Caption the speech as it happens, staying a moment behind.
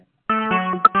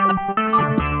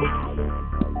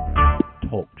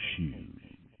Talk shoes.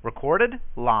 Recorded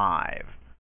live.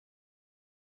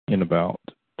 In about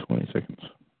 20 seconds.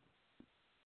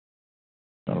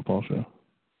 On a Paul show.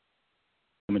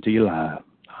 Coming to you live.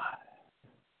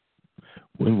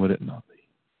 When would it not be?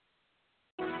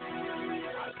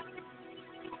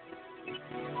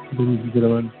 Ladies and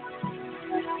gentlemen.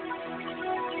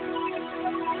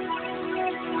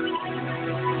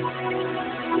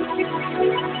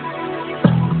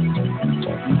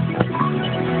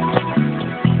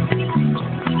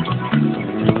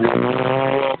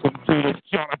 Welcome to the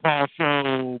John Paul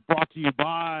Show, brought to you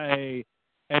by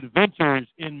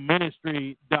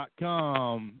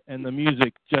AdventuresInMinistry.com. And the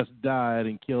music just died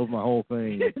and killed my whole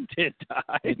thing. It did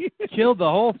die. It killed the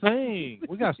whole thing.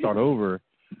 We got to start over.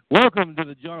 Welcome to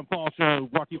the John Paul Show,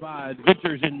 brought to you by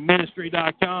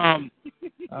AdventuresInMinistry.com,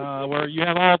 where you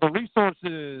have all the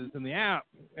resources and the app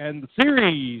and the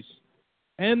series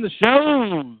and the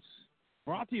shows.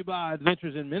 Brought to you by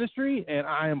Adventures in Ministry, and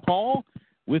I am Paul.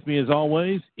 With me, as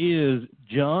always, is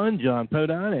John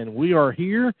Podine, and we are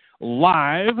here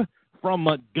live from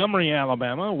Montgomery,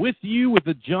 Alabama, with you with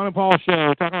the John and Paul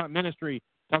Show, talking about ministry,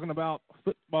 talking about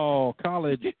football,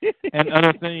 college, and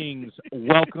other things.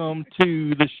 Welcome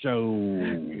to the show.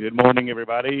 Good morning,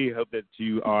 everybody. Hope that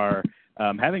you are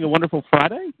having a wonderful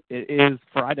Friday. It is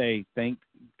Friday. Thank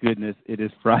goodness it is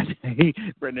Friday.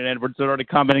 Brendan Edwards already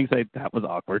commenting, saying that was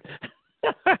awkward.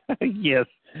 Yes,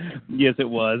 it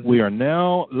was. We are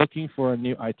now looking for a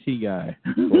new IT guy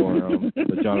for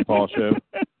the John and Paul Show.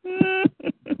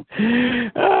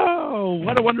 Oh,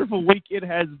 what a wonderful week it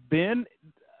has been.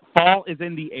 Fall is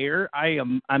in the air.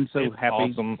 I'm so it's happy.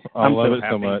 Awesome. I love it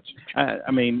so much.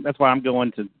 I mean, that's why I'm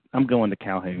going to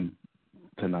Calhoun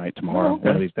tonight, tomorrow,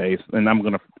 one of these days, and I'm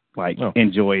going to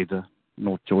enjoy the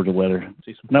North Georgia weather.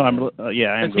 No, I'm I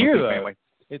am. It's here though. Family.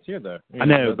 It's here though. I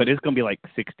know, but it's going to be like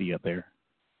 60 up there.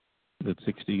 Is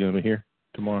 60 going to be here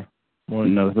tomorrow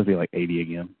morning? No, it's going to be like 80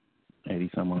 again.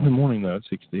 80 somewhere. In the morning though, it's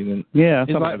 60. Then yeah,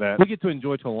 something like that. We get to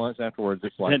enjoy till lunch afterwards.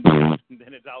 It's like then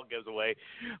it all goes away.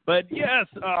 But yes,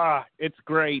 it's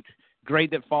great. Great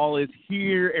that fall is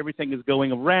here. Everything is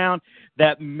going around.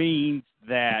 That means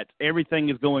that everything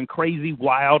is going crazy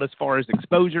wild as far as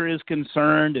exposure is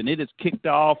concerned, and it is kicked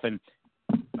off. And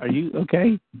are you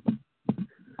okay?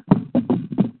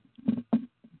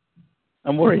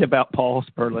 I'm worried about Paul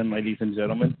Sperlin, ladies and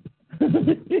gentlemen.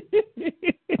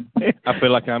 I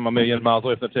feel like I'm a million miles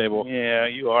away from the table. Yeah,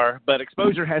 you are. But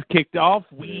exposure has kicked off.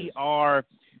 We are...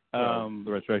 the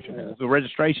registration has. The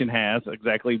registration has,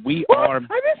 exactly. We are...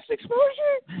 I missed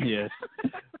exposure? Yes.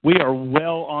 We are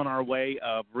well on our way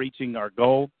of reaching our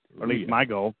goal, or at least my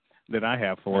goal that I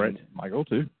have for it. My goal,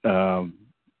 too. More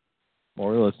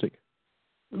realistic.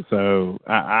 So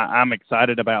I'm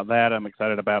excited about that. I'm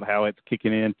excited about how it's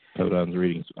kicking in. Todon's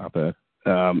reading iPad.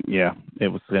 Yeah, it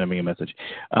was sending me a message.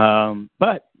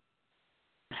 But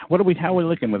how are we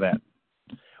looking with that?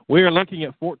 We are looking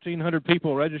at 1,400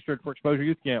 people registered for Exposure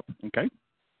Youth Camp. Okay.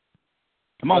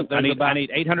 Come on, I need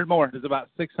 800 more. There's about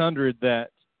 600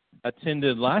 that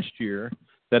attended last year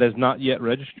that has not yet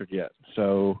registered yet.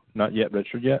 So not yet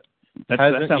registered yet.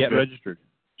 Hasn't yet registered.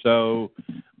 So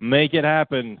make it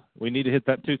happen. We need to hit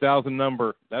that 2,000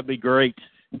 number. That'd be great.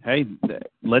 Hey,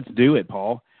 let's do it,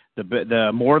 Paul.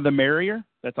 The more the merrier.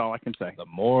 That's all I can say. The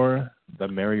more the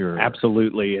merrier.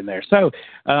 Absolutely in there. So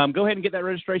go ahead and get that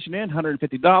registration in,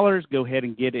 $150. Go ahead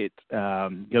and get it.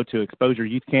 Go to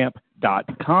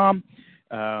exposureyouthcamp.com.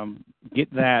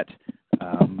 Get that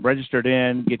registered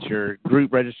in. Get your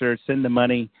group registered. Send the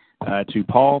money to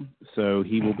Paul so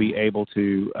he will be able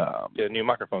to get a new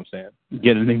microphone stand.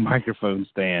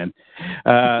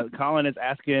 Colin is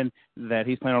asking that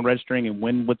he's planning on registering, and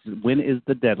when is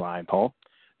the deadline, Paul?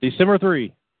 December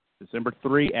 3. December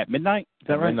 3 at midnight? Is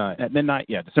that right? Midnight. At midnight,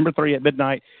 yeah. December 3 at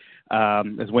midnight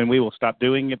is when we will stop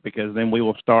doing it, because then we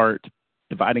will start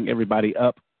dividing everybody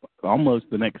up almost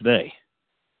the next day.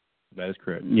 That is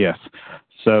correct. Yes.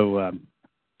 So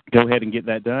go ahead and get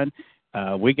that done.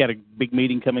 We got a big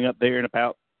meeting coming up there in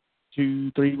about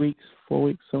 2, 3 weeks, 4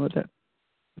 weeks, something like that.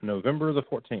 November the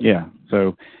 14th. Yeah.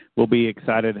 So we'll be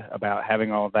excited about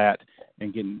having all of that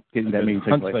and getting that meeting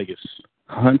taken place.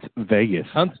 Hunt Vegas.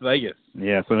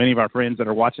 Yeah, so any of our friends that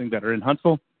are watching that are in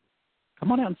Huntsville,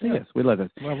 come on out and see us. We love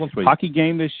it. Well, once we... Hockey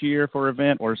game this year for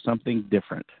event or something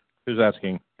different? Who's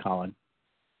asking? Colin.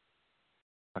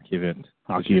 Hockey event.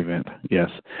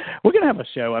 Yes. We're going to have a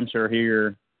show, I'm sure,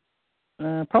 here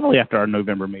probably after our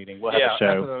November meeting. We'll have a show.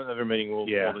 After the November meeting, we'll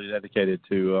be dedicated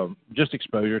to just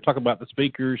exposure, talk about the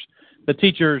speakers, the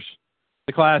teachers,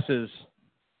 the classes,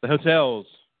 the hotels.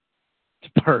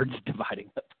 Birds dividing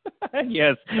up.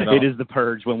 Yes, it is the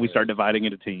purge when we start dividing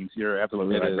into teams. You're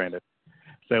absolutely right, Brandon.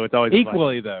 So it's always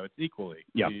equally, though. It's equally.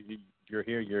 Yeah. You're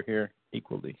here,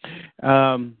 equally.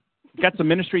 Got some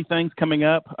ministry things coming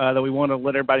up that we want to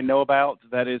let everybody know about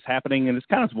that is happening, and it's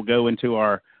kind of we'll go into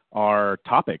our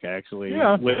topic, actually,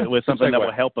 with something that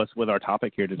will help us with our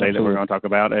topic here today that we're going to talk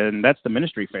about, and that's the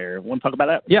ministry fair. Want to talk about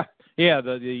that? Yeah.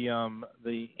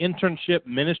 The internship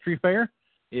ministry fair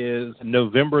is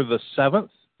November the 7th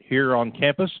here on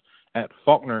campus at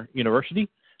Faulkner University,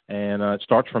 and it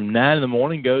starts from 9 in the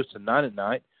morning, goes to 9 at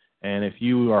night. And if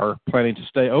you are planning to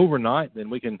stay overnight, then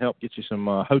we can help get you some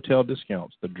hotel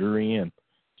discounts, the Drury Inn.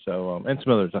 So, and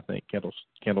some others, I think,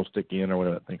 Candlestick Inn or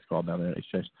whatever that thing's called down there at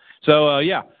Exchange. So,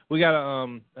 we got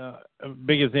a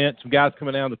big event, some guys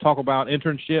coming down to talk about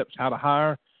internships, how to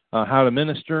hire, how to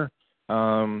minister,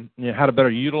 how to better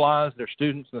utilize their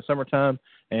students in the summertime.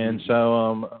 And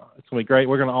so it's going to be great.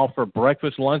 We're going to offer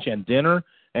breakfast, lunch, and dinner.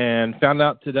 And found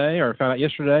out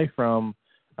yesterday from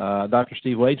Dr.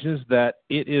 Steve Wages that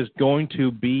it is going to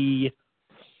be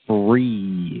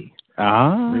free.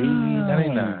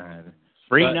 $3.99.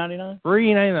 $3.99?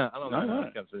 $3.99. I don't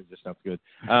know. It just sounds good.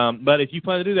 But if you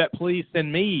plan to do that, please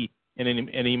send me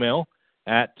an email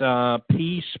at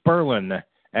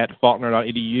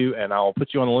psperlin@faulkner.edu, and I'll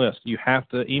put you on the list. You have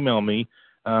to email me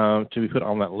to be put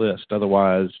on that list.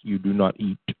 Otherwise, you do not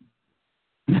eat.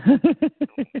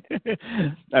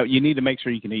 You need to make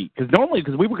sure you can eat.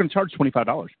 Because we were going to charge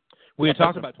 $25. We had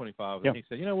talked about $25, and he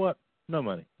said, you know what? No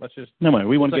money. No money.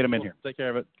 We want to get him in here. Take care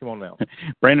of it. Come on now.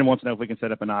 Brandon wants to know if we can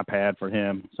set up an iPad for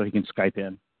him so he can Skype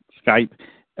in.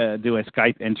 Do a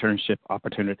Skype internship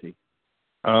opportunity.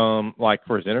 Like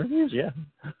for his interviews? Yeah.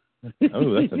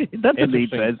 Oh, that's a neat.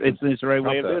 It's the right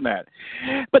way of doing that.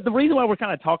 But the reason why we're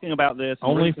kind of talking about this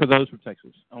only for those from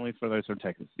Texas. Only for those from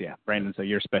Texas. Yeah, Brandon. So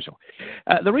you're special.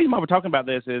 The reason why we're talking about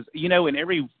this is, in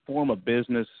every form of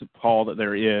business, Paul, that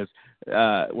there is,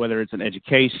 whether it's in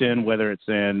education, whether it's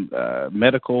in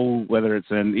medical, whether it's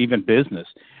in even business,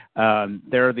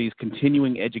 there are these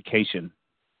continuing education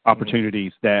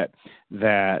opportunities that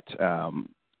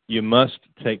you must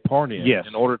take part in yes.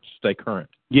 in order to stay current.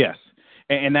 Yes.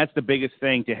 And that's the biggest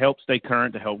thing, to help stay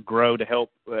current, to help grow, to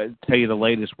help tell you the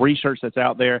latest research that's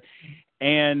out there.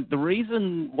 And the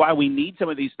reason why we need some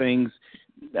of these things,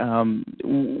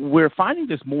 we're finding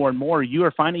this more and more. You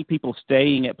are finding people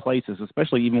staying at places,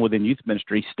 especially even within youth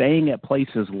ministry, staying at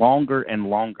places longer and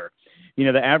longer.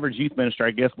 The average youth minister,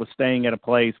 I guess, was staying at a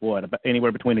place,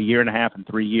 anywhere between a year and a half and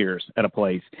 3 years at a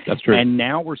place. That's true. And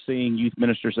now we're seeing youth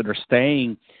ministers that are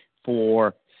staying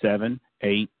for 7,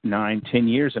 8, 9, 10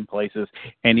 years in places,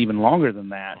 and even longer than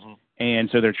that. Mm-hmm. And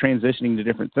so they're transitioning to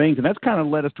different things. And that's kind of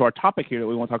led us to our topic here that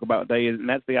we want to talk about today, and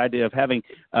that's the idea of having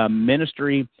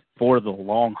ministry for the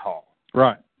long haul.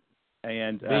 Right.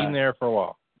 And being there for a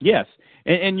while. Yes.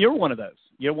 And you're one of those.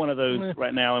 You're one of those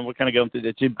right now, and we're kind of going through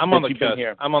that. I'm on the cusp.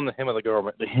 I'm on the hem of the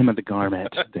garment. The hem of the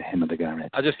garment. The hem of the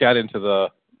garment. I just got into the,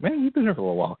 man, you've been here for a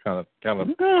little while, kind of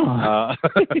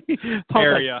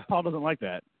area. Paul doesn't like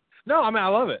that. No, I mean, I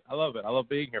love it. I love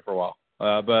being here for a while.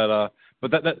 But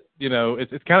that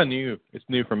it's kind of new. It's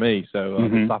new for me. So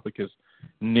the topic is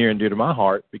near and dear to my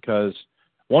heart, because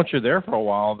once you're there for a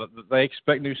while, they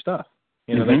expect new stuff.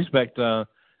 They expect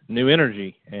new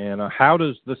energy. And how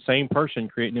does the same person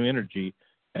create new energy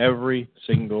every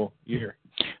single year?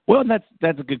 Well,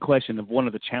 that's a good question of one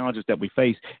of the challenges that we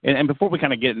face. And before we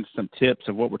kind of get into some tips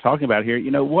of what we're talking about here,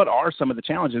 what are some of the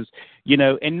challenges?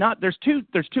 And there's two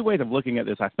ways of looking at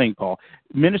this, I think, Paul.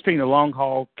 Ministry in the long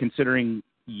haul, considering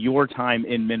your time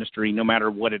in ministry, no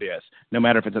matter what it is, no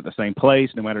matter if it's at the same place,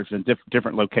 no matter if it's in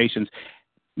different locations.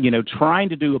 Trying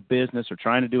to do a business or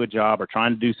trying to do a job or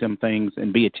trying to do some things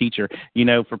and be a teacher,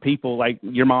 for people like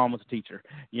your mom was a teacher,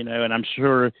 and I'm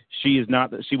sure she was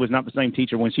not the same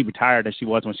teacher when she retired as she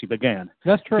was when she began.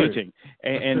 That's true. Teaching.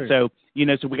 And so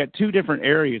we got two different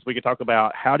areas we could talk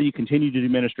about. How do you continue to do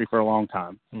ministry for a long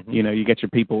time? Mm-hmm. You get your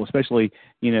people, especially,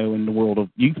 in the world of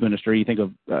youth ministry, you think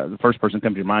of the first person that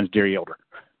comes to your mind is Jerry Elder.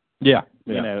 Yeah.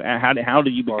 How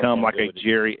do you become like a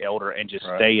Jerry Elder and just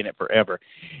stay in it forever?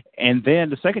 And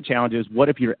then the second challenge is, what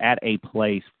if you're at a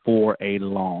place for a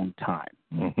long time?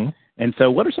 Mm-hmm. And so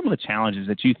what are some of the challenges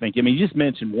that you think? I mean, you just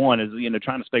mentioned one is,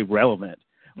 trying to stay relevant.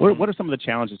 Mm-hmm. What are some of the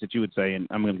challenges that you would say? And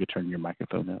I'm going to go turn your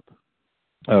microphone up.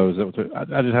 Oh, is that what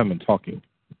I just haven't been talking,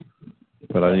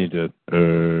 but I need to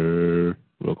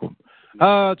welcome.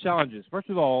 Challenges.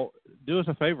 First of all, do us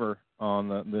a favor on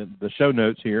the show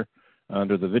notes here.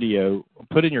 Under the video,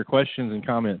 put in your questions and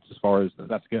comments as far as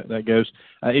that goes.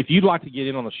 If you'd like to get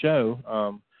in on the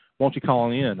show, won't you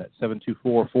call in at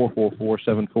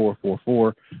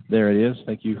 724-444-7444. There it is.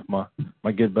 Thank you, my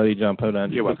good buddy John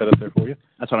Podine. You're Put welcome. that up there for you.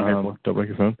 That's what I'm here for. Don't break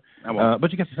your phone. I won't.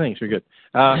 But you got the thing, so you're good.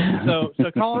 So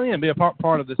call in, be a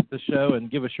part of this show,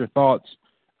 and give us your thoughts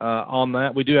on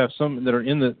that. We do have some that are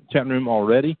in the chat room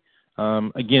already.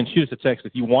 Again, shoot us a text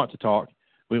if you want to talk.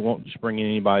 We won't just bring in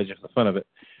anybody just for the fun of it.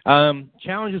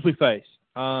 Challenges we face.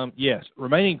 Yes,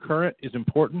 remaining current is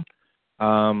important.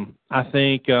 I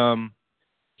think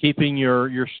keeping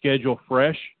your schedule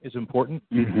fresh is important.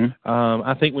 Mm-hmm.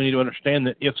 I think we need to understand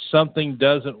that if something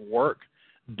doesn't work,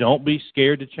 don't be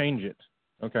scared to change it.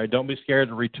 Okay, don't be scared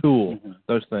to retool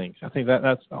those things. I think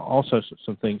that's also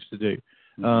some things to do.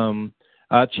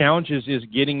 Challenges is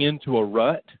getting into a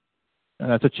rut.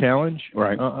 That's a challenge,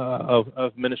 right?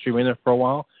 Of ministry. We've been there for a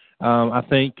while. I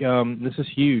think this is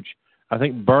huge. I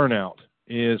think burnout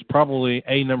is probably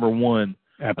a number one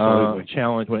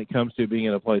challenge when it comes to being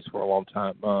in a place for a long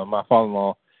time. My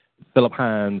father-in-law, Philip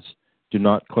Hines, do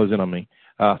not close in on me.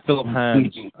 Philip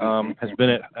Hines has been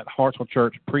at Hartsville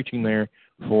Church preaching there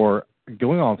for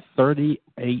going on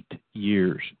 38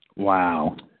 years.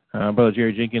 Wow. Brother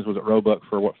Jerry Jenkins was at Roebuck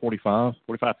for, 45,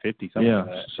 50, something like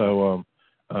that. So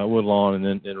Woodlawn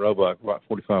and then Roebuck, about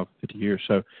 45, 50 years.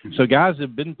 So guys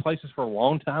have been in places for a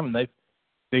long time, and they've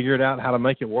figured out how to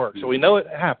make it work. So we know it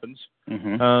happens.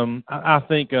 Mm-hmm. I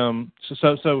think so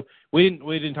we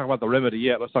didn't talk about the remedy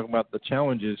yet. Let's talk about the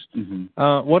challenges.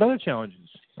 Mm-hmm. What other challenges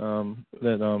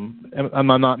that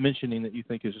am I not mentioning that you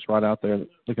think is just right out there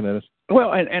looking at us?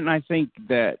 Well, and I think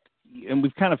that, and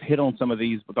we've kind of hit on some of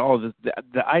these, but all of this,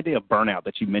 the idea of burnout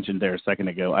that you mentioned there a second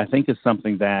ago, I think is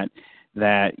something that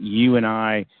you and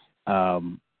I,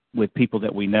 with people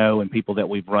that we know and people that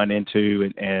we've run into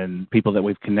and people that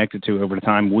we've connected to over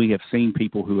time, we have seen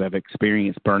people who have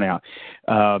experienced burnout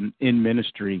in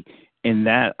ministry. And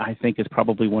that, I think, is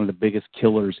probably one of the biggest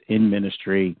killers in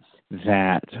ministry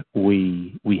that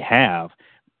we have,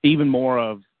 even more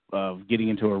of getting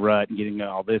into a rut and getting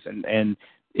all this, and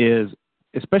is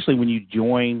especially when you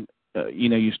join,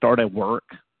 you start at work,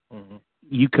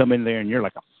 you come in there and you're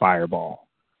like a fireball.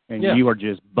 And you are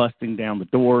just busting down the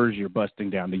doors. You're busting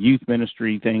down the youth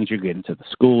ministry things. You're getting to the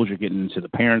schools. You're getting into the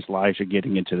parents' lives. You're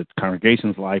getting into the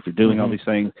congregation's life. You're doing all these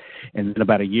things. And in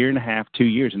about a year and a half, 2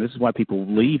 years, and this is why people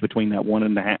leave between that one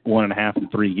and a half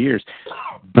and 3 years,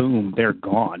 boom, they're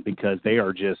gone because they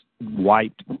are just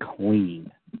wiped clean.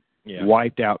 Yeah.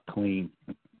 Wiped out clean.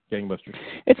 Gangbusters.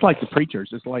 It's like the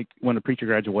preachers. It's like when a preacher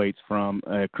graduates from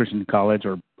a Christian college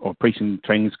or preaching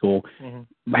training school.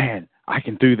 Man, I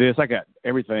can do this. I got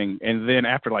everything. And then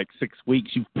after like 6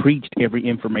 weeks, you've preached every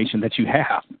information that you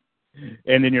have.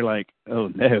 And then you're like, oh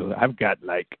no, I've got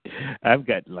like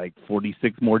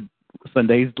 46 more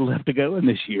Sundays left to go in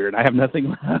this year, and I have nothing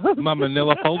left. My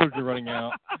manila folders are running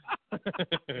out.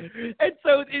 And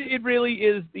so it really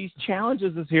is these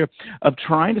challenges this here of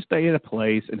trying to stay in a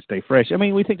place and stay fresh. I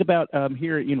mean, we think about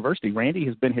here at university. Randy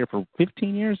has been here for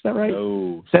 15 years. Is that right?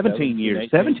 No, 17 years.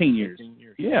 17 years. 17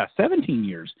 years. Yeah, 17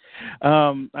 years.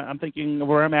 I'm thinking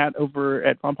where I'm at over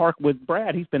at Farm Park with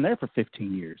Brad. He's been there for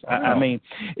 15 years. Wow. I mean,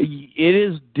 it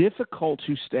is difficult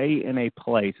to stay in a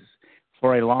place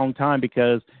for a long time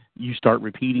because you start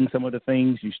repeating some of the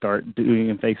things, you start doing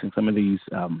and facing some of these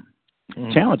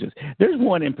challenges. There's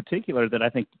one in particular that I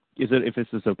think if this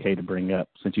is okay to bring up,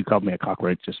 since you called me a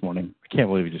cockroach this morning. I can't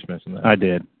believe you just mentioned that. I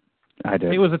did.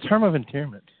 It was a term of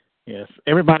endearment. Yes.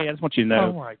 Everybody, I just want you to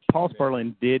know, Paul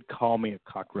Sperling did call me a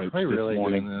cockroach this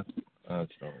morning. I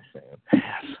just don't understand.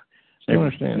 I don't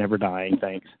understand. Never dying,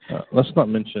 thanks. Let's not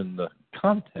mention the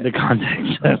context. The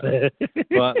context of it.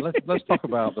 But let's talk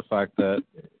about the fact that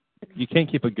you can't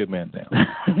keep a good man down.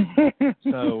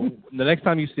 So the next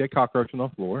time you see a cockroach on the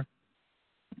floor,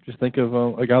 just think of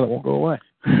a guy that won't go away.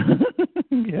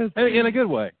 Yes, in a good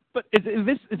way. But is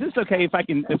this okay if I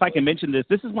can mention this?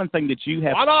 This is one thing that you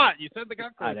have. Why not? You said the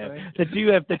cockroach thing.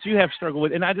 that you have struggled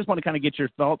with, and I just want to kind of get your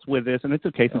thoughts with this. And it's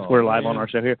okay since we're live on our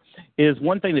show here. Is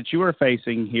one thing that you are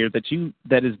facing here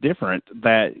that is different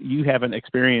that you haven't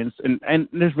experienced, and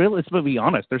there's really, let's be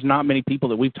honest, there's not many people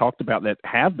that we've talked about that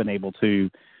have been able to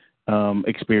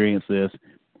experience this.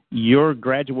 Your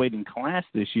graduating class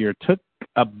this year took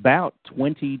about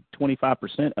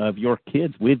 20-25% of your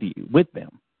kids with them.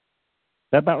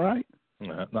 Is that about right?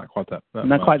 No, not quite that.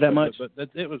 Not quite that much. But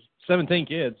it was 17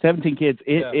 kids. 17 kids.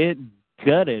 It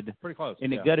gutted. Pretty close.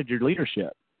 And it gutted your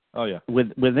leadership. Oh yeah.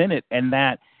 Within it, and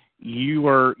that you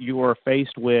are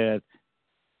faced with,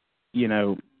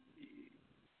 you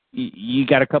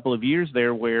got a couple of years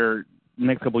there where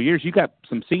next couple of years you got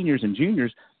some seniors and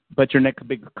juniors, but your next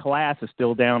big class is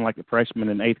still down like a freshman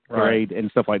in 8th grade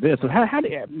and stuff like this. So how do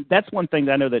that's one thing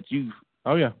that I know that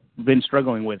Oh, yeah. been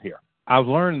struggling with here. I've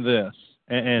learned this,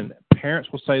 and parents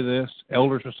will say this,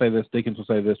 elders will say this, deacons will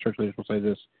say this, church leaders will say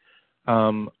this.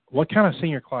 What kind of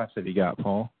senior class have you got,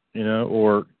 Paul?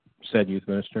 Or said youth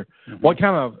minister. Mm-hmm. What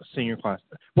kind of senior class?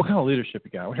 What kind of leadership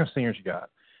you got? What kind of seniors you got?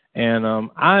 And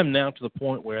I'm now to the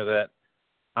point where that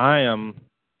I am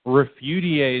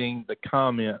refudiating the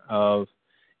comment of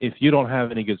if you don't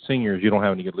have any good seniors, you don't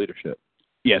have any good leadership.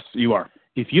 Yes, you are.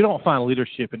 If you don't find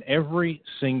leadership in every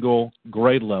single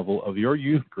grade level of your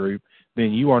youth group,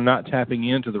 then you are not tapping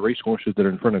into the resources that are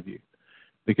in front of you.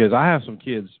 Because I have some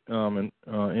kids in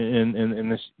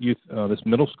this youth, this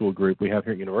middle school group we have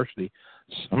here at university,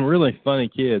 some really funny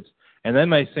kids, and they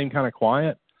may seem kind of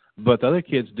quiet, but the other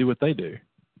kids do what they do,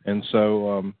 and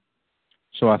so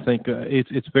I think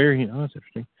it's very that's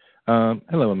interesting.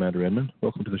 Hello, Amanda Redmond.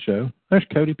 Welcome to the show. There's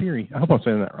Cody Peary. I hope I'm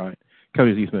saying that right.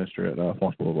 Cody's youth minister at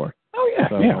Florence Boulevard. Oh yeah,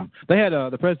 so, they had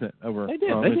the president over. They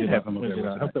did. They did have him over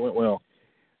there. I hope that went well.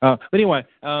 But anyway,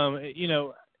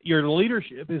 your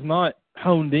leadership is not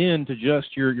honed in to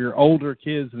just your older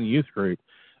kids in the youth group.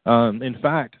 In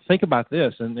fact, think about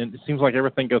this, and it seems like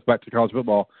everything goes back to college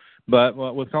football. But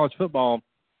with college football,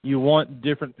 you want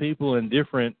different people and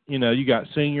different, you got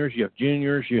seniors, you have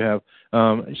juniors, you have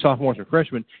sophomores and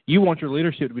freshmen. You want your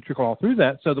leadership to be trickled all through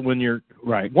that so that when your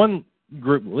one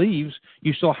group leaves,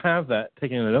 you still have that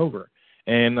taking it over.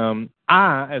 And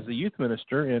I, as the youth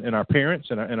minister, and our parents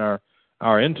and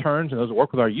our interns and those that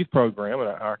work with our youth program and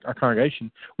our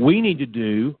congregation, we need to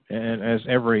do, and as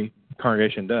every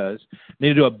congregation does, need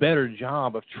to do a better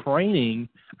job of training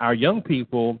our young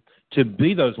people to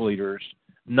be those leaders,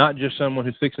 not just someone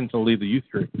who's fixing to lead the youth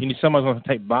group. You need someone who's going to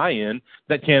take buy-in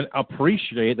that can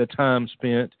appreciate the time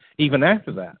spent even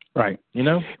after that. Right.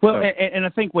 Well, so. And I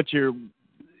think what you're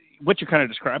kind of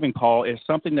describing, Paul, is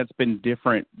something that's been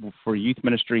different for youth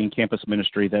ministry and campus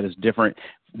ministry that is different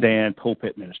than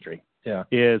pulpit ministry. Yeah.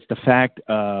 Is the fact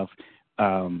of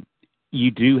you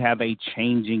do have a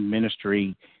changing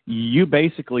ministry. You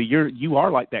basically you are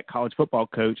like that college football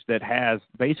coach that has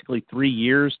basically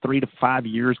 3 to 5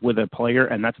 years with a player,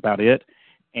 and that's about it.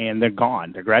 And they're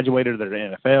gone. They're graduated. They're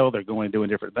in the NFL. They're going and doing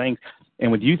different things.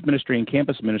 And with youth ministry and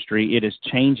campus ministry, it is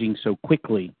changing so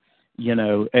quickly.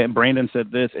 And Brandon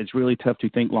said this, it's really tough to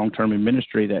think long-term in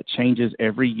ministry that changes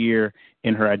every year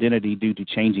in her identity due to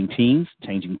changing teams,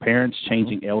 changing parents,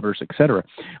 changing elders, etc.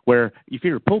 Where if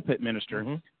you're a pulpit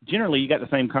minister, generally you got the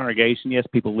same congregation. Yes,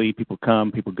 people leave, people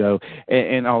come, people go,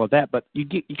 and all of that, but you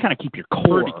kind of keep your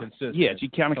core. Pretty consistent. Yes, you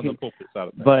kind of keep the pulpit side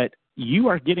of that. But you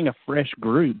are getting a fresh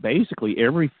group basically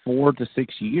every 4 to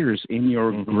 6 years in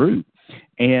your group.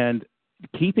 And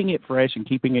keeping it fresh and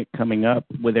keeping it coming up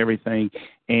with everything.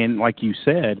 And like you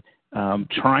said,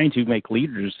 trying to make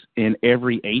leaders in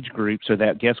every age group so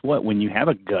that, guess what, when you have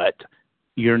a gut,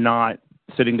 you're not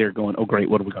sitting there going, oh, great,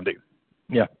 what are we going to do?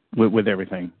 Yeah. With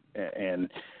everything. And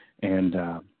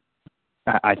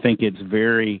I think it's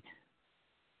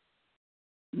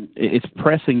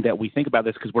pressing that we think about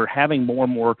this because we're having more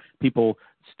and more people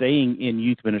staying in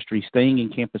youth ministry, staying in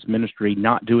campus ministry,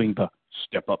 not doing the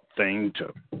step-up thing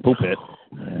to pulpit.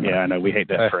 Yeah, I know we hate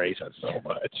that phrase so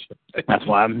much. That's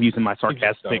why I'm using my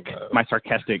sarcastic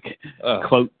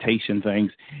quotation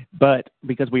things. But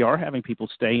because we are having people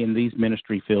stay in these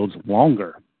ministry fields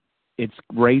longer, it's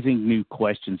raising new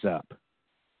questions up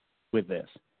with this.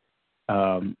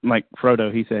 Like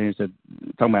Frodo, he said,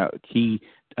 talking about key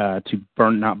to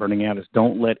not burning out is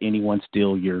don't let anyone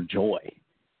steal your joy.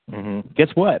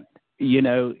 Guess what?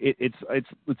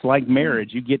 It's like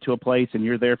marriage. You get to a place and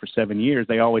you're there for 7 years.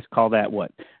 They always call that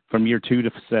from year 2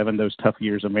 to 7, those tough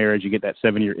years of marriage. You get that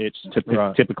 7-year itch.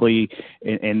 Typically,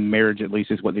 in marriage, at least,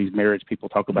 is what these marriage people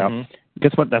talk about.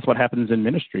 Guess what? That's what happens in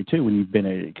ministry too. When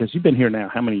because you've been here now,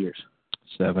 how many years?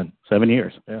 7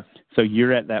 years. Yeah. So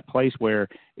you're at that place where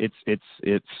it's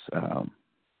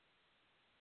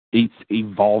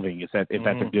evolving. If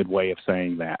that's a good way of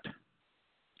saying that.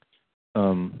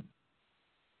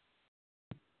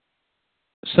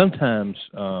 Sometimes,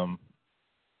 I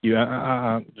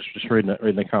just reading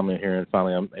the comment here, and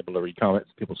finally I'm able to read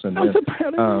comments people send in.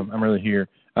 I'm really here.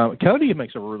 Cody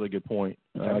makes a really good point.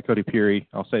 Cody Peary.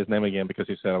 I'll say his name again because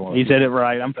he said I want. He said it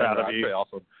right. I'm proud of you.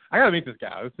 Awesome. I got to meet this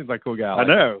guy. This seems like a cool guy. I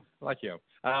know. I like him.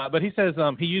 But he says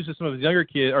he uses some of his younger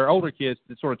kids or older kids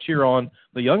to sort of cheer on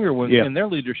the younger ones in their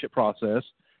leadership process,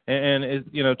 and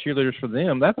cheerleaders for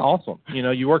them. That's awesome.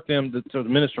 You work them to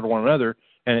minister to one another.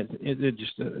 And it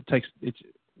just takes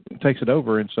it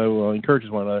over, and so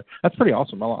encourages one another. That's pretty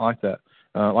awesome. I like that.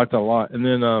 I like that a lot. And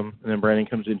then Brandon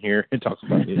comes in here and talks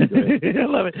about it. I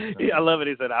love it. I love it.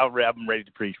 He said, "I'm ready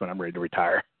to preach when I'm ready to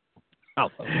retire."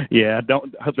 Yeah,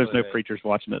 don't hope there's no preachers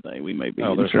watching today. We may be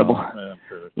in trouble. Yeah,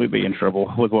 sure. We'd be in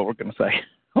trouble with what we're going to say.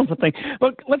 The thing.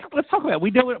 Look, let's talk about it.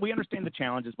 We understand the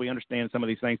challenges. We understand some of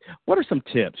these things. What are some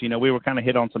tips? We were kind of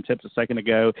hit on some tips a second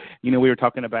ago. We were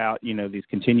talking about these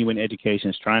continuing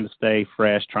educations, trying to stay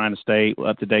fresh, trying to stay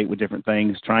up to date with different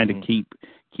things, trying to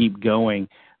keep going.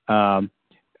 What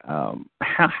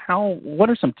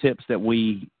are some tips that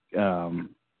we can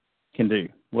do?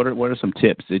 What are some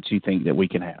tips that you think that we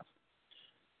can have?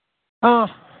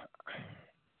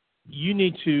 You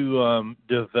need to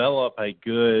develop a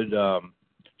good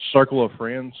circle of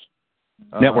friends.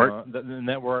 Network. The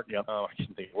network. Yeah. I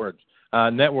can't think of words.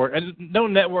 Network, and no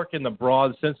network in the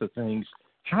broad sense of things.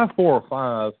 Have 4 or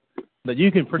 5 that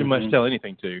you can pretty much tell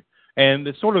anything to, and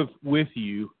it's sort of with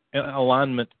you in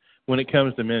alignment when it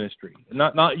comes to ministry.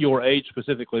 Not your age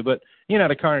specifically, but at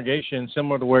a congregation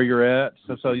similar to where you're at.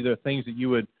 So there are things that you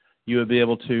would be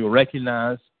able to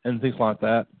recognize and things like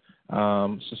that.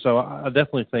 So I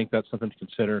definitely think that's something to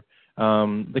consider.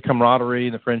 The camaraderie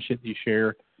and the friendship that you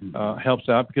share helps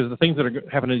out, because the things that are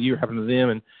happening to you are happening to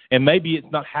them, and maybe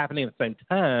it's not happening at the same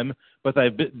time, but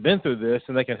they've been through this,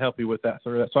 and they can help you with that.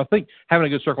 So I think having a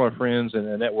good circle of friends and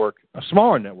a network, a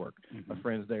smaller network of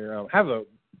friends there, have a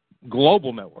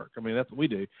global network. I mean, that's what we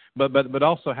do, but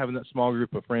also having that small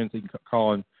group of friends that you can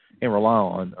call and rely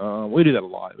on. We do that a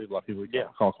lot. We have a lot of people we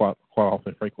call quite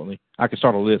often, frequently. I could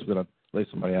start a list, but I'd leave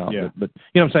somebody out. Yeah. But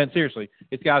you know what I'm saying? Seriously,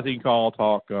 it's guys that you can call,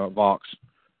 talk, Vox.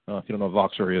 If you don't know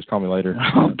what Voxer is, call me later.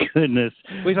 Oh, goodness.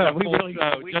 We just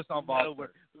on Voxer.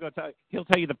 He'll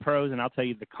tell you the pros, and I'll tell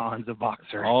you the cons of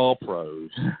Voxer. All pros.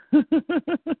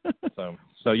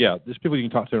 So yeah, there's people you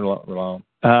can talk to and rely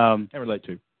on and relate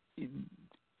to.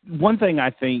 One thing I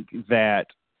think that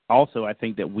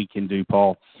we can do,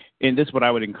 Paul, and this is what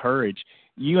I would encourage,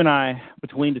 you and I,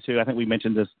 between the two, I think we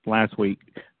mentioned this last week,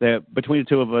 that between the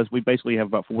two of us, we basically have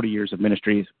about 40 years of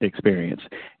ministry experience.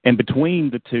 And between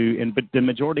the two, but the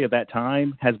majority of that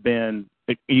time has been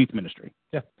youth ministry.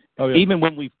 Yeah. Oh, yeah. Even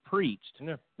when we've preached,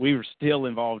 we were still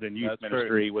involved in youth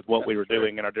ministry with what we were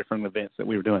doing and our different events that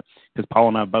we were doing. Because Paul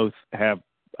and I both have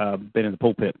been in the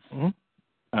pulpit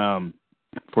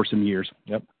for some years.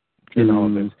 Yep. In all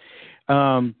of this.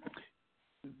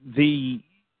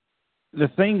 The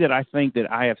thing that I think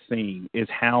that I have seen is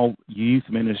how youth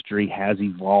ministry has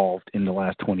evolved in the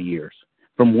last 20 years.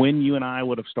 From when you and I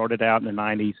would have started out in the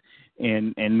 90s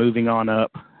and moving on up,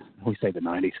 we say the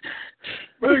 90s.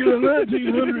 Back in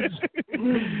the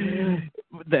 1900s.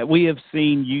 That we have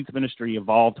seen youth ministry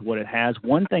evolve to what it has.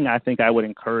 One thing I think I would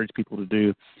encourage people to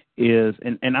do is,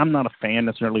 and I'm not a fan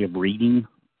necessarily of reading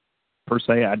per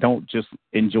se. I don't just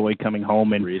enjoy coming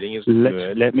home and reading is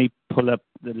good. Let me pull up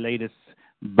the latest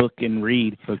book and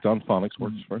read. Clicked on phonics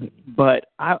works for it. But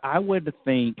I would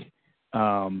think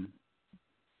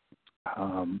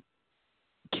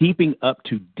keeping up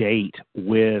to date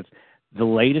with the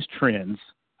latest trends.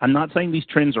 I'm not saying these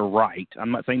trends are right.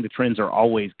 I'm not saying the trends are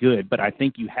always good, but I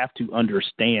think you have to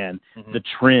understand the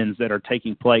trends that are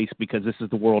taking place, because this is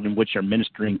the world in which you're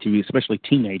ministering to, especially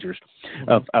teenagers,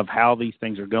 of how these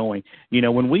things are going.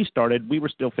 When we started, we were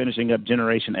still finishing up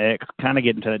Generation X, kind of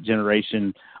getting to that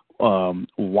Generation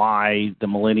Y, the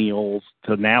millennials,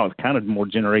 so now it's kind of more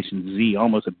Generation Z,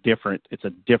 almost a different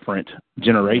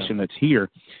generation that's here.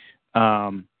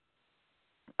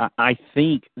 I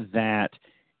think that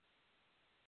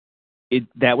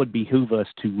that would behoove us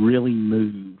to really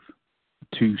move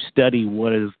to study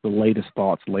what is the latest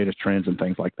thoughts, latest trends, and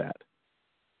things like that.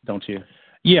 Don't you?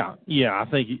 Yeah, I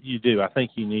think you do. I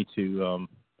think you need to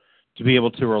be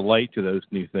able to relate to those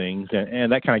new things,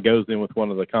 and that kind of goes in with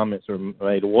one of the comments that were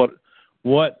made.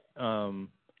 What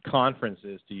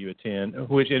conferences do you attend?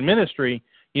 Which in ministry,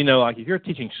 like if you're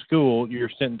teaching school,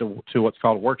 you're sent to what's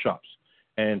called workshops,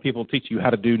 and people teach you how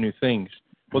to do new things.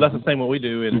 Well, that's the same what we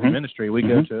do in ministry. We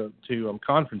go to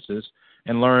conferences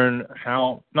and learn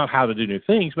not how to do new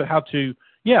things, but how to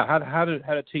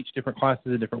teach different classes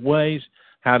in different ways,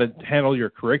 how to handle your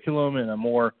curriculum in a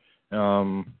more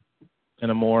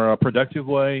productive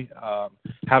way,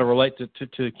 how to relate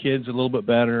to kids a little bit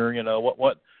better.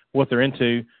 What they're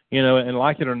into. And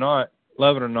like it or not,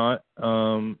 love it or not,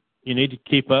 you need to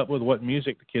keep up with what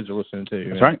music the kids are listening to.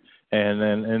 That's right.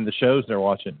 And the shows they're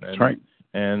watching. That's right.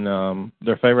 And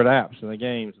their favorite apps and the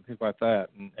games and things like that,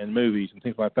 and movies and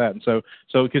things like that. And so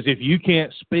because if you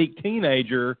can't speak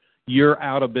teenager, you're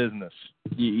out of business.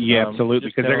 Yeah, absolutely,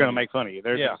 because they're going to make fun of you.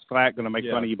 They're just flat going to make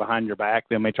fun of you behind your back.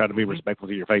 They may try to be respectful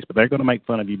to your face, but they're going to make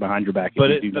fun of you behind your back. But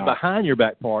the behind your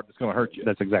back part is going to hurt you.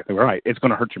 That's exactly right. It's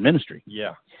going to hurt your ministry.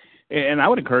 Yeah. And I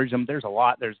would encourage them. There's a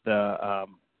lot. There's the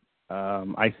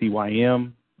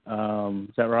ICYM.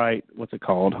 Is that right? What's it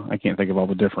called? I can't think of all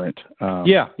the different.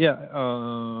 Yeah.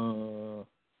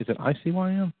 Is it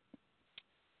ICYM?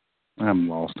 I'm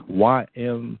lost.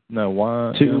 YM? No,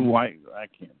 Y. 2Y. I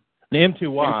can't. The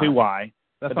M2Y. M2Y.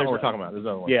 That's not what we're talking about. There's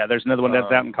another one. Yeah, there's another one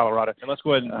that's out in Colorado. And let's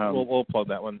go ahead and we'll plug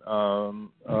that one.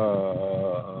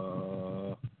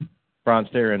 Brian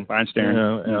Starrin.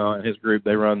 And his group,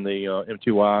 they run the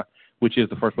M2Y, which is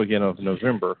the first weekend of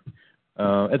November.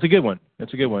 It's a good one.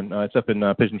 It's up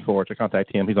in Pigeon Forge. So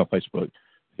contact him. He's on Facebook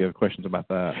if you have questions about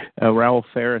that. Raul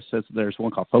Ferris says there's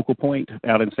one called Focal Point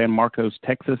out in San Marcos,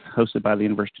 Texas, hosted by the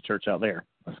University Church out there.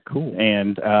 That's cool.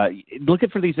 And looking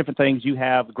for these different things, you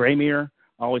have Graymere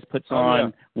always puts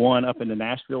on one up in the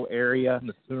Nashville area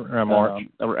around March.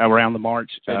 Around the March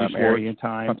area and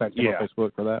time. Contact him on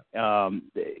Facebook for that.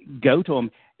 Go to them.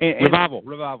 And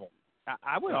Revival.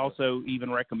 I would also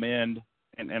even recommend,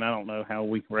 and I don't know how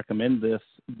we recommend this,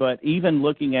 but even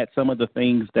looking at some of the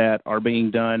things that are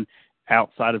being done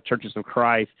outside of Churches of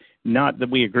Christ, not that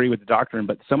we agree with the doctrine,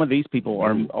 but some of these people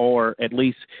are, or at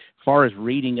least as far as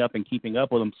reading up and keeping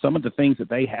up with them, some of the things that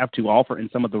they have to offer and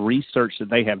some of the research that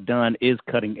they have done is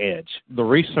cutting edge. The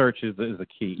research is the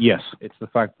key. Yes. It's the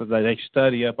fact that they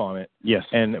study up on it. Yes.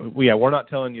 And, we're not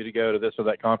telling you to go to this or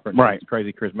that conference. Right. It's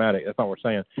crazy charismatic. That's not what we're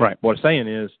saying. Right. What we're saying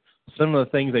is some of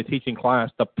the things they teach in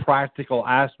class, the practical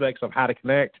aspects of how to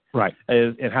connect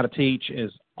and how to teach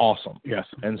is awesome. Yes.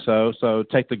 And so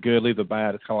take the good, leave the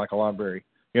bad. It's kind of like a library.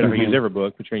 You're not going to use every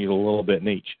book, but you're going to use a little bit in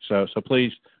each. So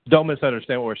please don't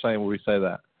misunderstand what we're saying when we say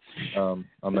that. On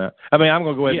that. I mean, I'm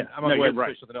going to go ahead. I'm going to go ahead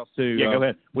and say something else too. Yeah, go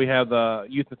ahead. We have the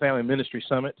Youth and Family Ministry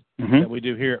Summit that we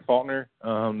do here at Faulkner.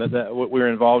 That what we're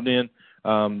involved in.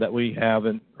 That we have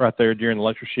right there during the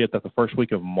lectureship. That's the first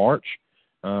week of March.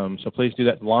 So please do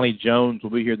that. Lonnie Jones will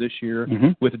be here this year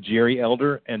with Jerry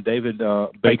Elder and David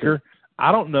Baker.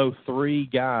 I don't know three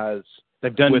guys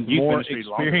they've done with youth more ministry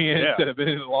experience that have been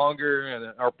in it longer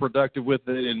and are productive with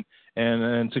it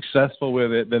and successful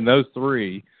with it than those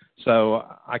three. So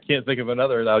I can't think of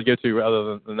another that I would go to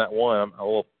other than that one. I'm a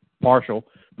little partial,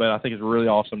 but I think it's really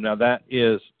awesome. Now that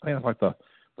is, I think it's like the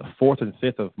 4th and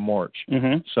 5th of March.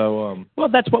 So well,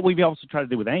 that's what we've also tried to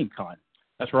do with AIMCon.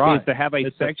 That's right. Is to have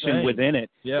a section within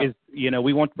it. Yeah. Is,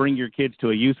 we want to bring your kids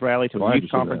to a youth rally, to a youth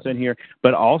conference in here,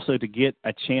 but also to get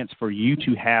a chance for you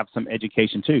to have some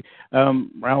education too.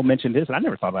 Raul mentioned this, and I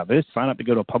never thought about this. Sign up to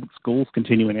go to a public schools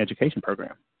continuing education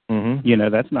program.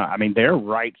 That's not, I mean, they're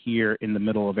right here in the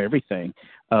middle of everything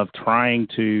of trying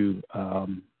to,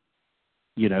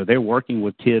 they're working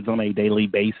with kids on a daily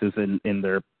basis in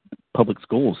their public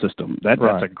school system. That's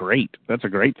a great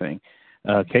thing.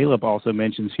 Caleb also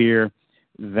mentions here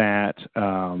that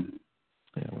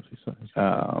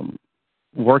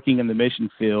working in the mission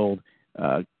field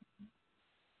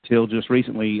till just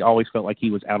recently always felt like he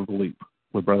was out of the loop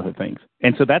with brotherhood things.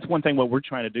 And so that's one thing what we're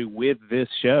trying to do with this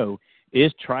show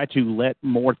is try to let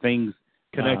more things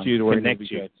connect you to where connect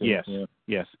you.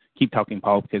 Yes. Keep talking,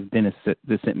 Paul, because Dennis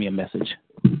sent me a message.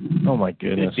 Oh, my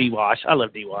goodness. D-Wash. I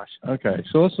love D-Wash. Okay,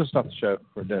 so let's just stop the show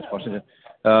for Dennis Washington.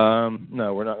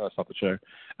 No, we're not going to stop the show.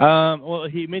 Well,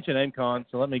 he mentioned AIMCon,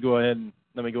 so let me go ahead and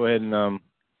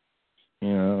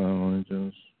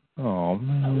oh,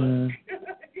 man.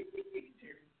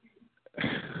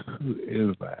 Who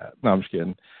is that? No, I'm just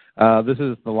kidding. This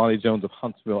is the Lonnie Jones of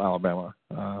Huntsville, Alabama.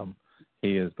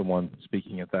 He is the one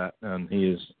speaking at that, and he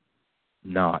is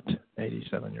not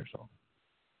 87 years old.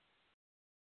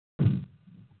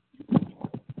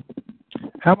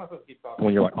 How am I supposed to keep talking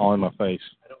when you're like all in my face?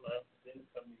 I don't know.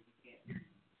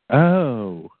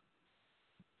 Oh,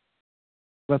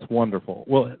 that's wonderful.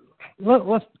 Well,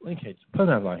 let's put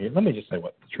that on here. Let me just say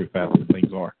what the true facts of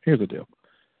things are. Here's the deal.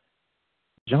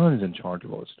 John is in charge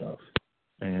of all this stuff,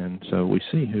 and so we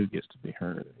see who gets to be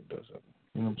heard and who doesn't.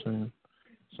 You know what I'm saying?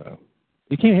 So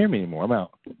you can't hear me anymore. I'm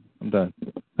out. I'm done.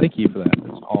 Thank you for that.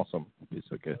 It's awesome. It's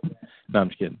so good. No, I'm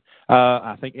just kidding.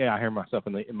 I think I hear myself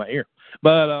in my ear.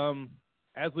 But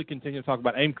as we continue to talk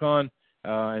about AIMCon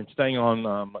and staying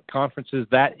on conferences,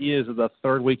 that is the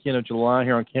third weekend of July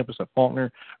here on campus at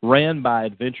Faulkner, ran by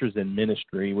Adventures in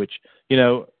Ministry, which,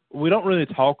 we don't really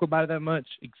talk about it that much,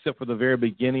 except for the very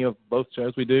beginning of both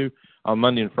shows we do on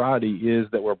Monday and Friday, is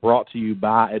that we're brought to you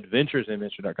by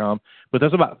adventuresinministry.com. But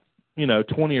there's about,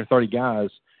 20 or 30 guys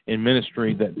in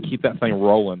ministry that keep that thing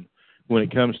rolling when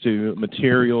it comes to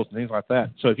materials and things like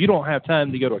that. So if you don't have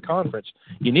time to go to a conference,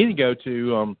 you need to go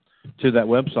to that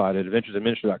website at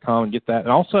adventuresinministry.com and get that. And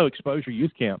also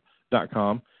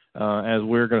exposureyouthcamp.com as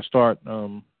we're going to start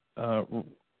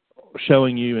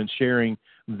showing you and sharing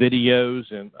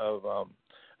videos and of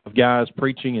guys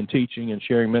preaching and teaching and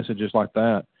sharing messages like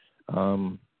that.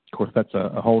 Of course, that's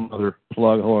a whole other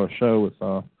plug, a whole other show with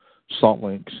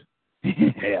saltlinks.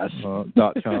 Yes.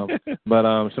 .com.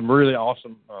 But some really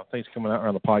awesome things coming out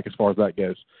around the pike as far as that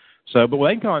goes. So, but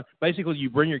with AIMCon, basically you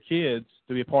bring your kids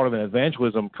to be a part of an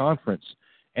evangelism conference,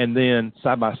 and then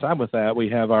side by side with that, we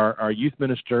have our youth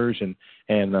ministers and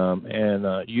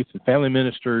youth and family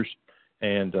ministers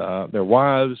and their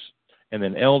wives, and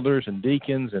then elders and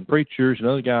deacons and preachers and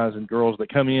other guys and girls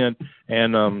that come in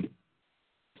and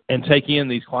take in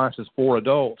these classes for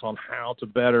adults on how to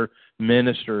better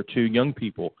minister to young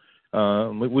people.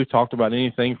 We've talked about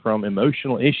anything from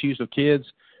emotional issues of kids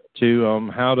to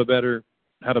how to better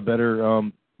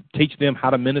teach them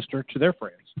how to minister to their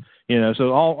friends.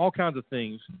 So all kinds of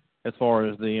things as far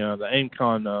as the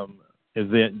AIMCon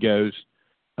event goes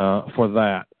for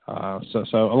that.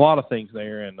 So a lot of things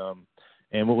there,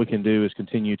 and what we can do is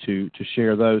continue to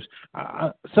share those.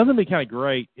 Something would be kind of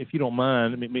great, if you don't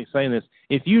mind me saying this.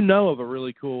 If you know of a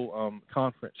really cool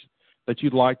conference that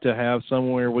you'd like to have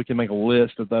somewhere, we can make a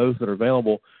list of those that are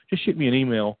available. Just shoot me an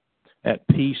email at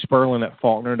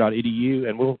psperlin@faulkner.edu,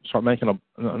 and we'll start making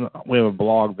we have a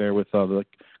blog there with the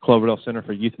Cloverdale Center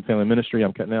for Youth and Family Ministry.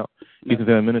 I'm cutting out Youth and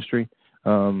Family Ministry.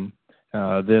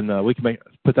 Then we can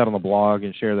put that on the blog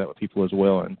and share that with people as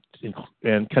well,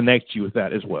 and connect you with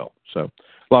that as well. So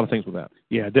a lot of things with that.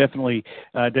 Yeah, definitely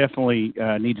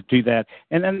need to do that,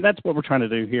 and that's what we're trying to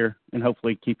do here, and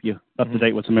hopefully keep you up to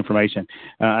date with some information.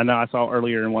 I know I saw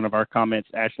earlier in one of our comments,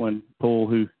 Ashlyn Poole,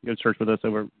 who goes to church with us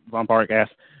over at Von Park,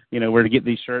 asked, where to get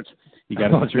these shirts. You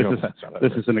got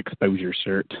this is an exposure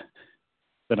shirt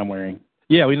that I'm wearing.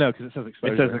 Yeah, we know because it says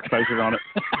exposure. It says exposure on it.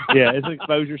 Yeah, it's an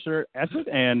exposure shirt. That's it,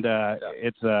 and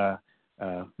it's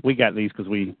we got these because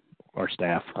we are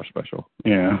staff. Our special.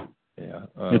 Yeah. Yeah.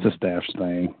 It's a staff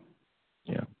thing.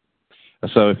 Yeah.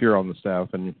 So if you're on the staff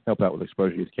and you help out with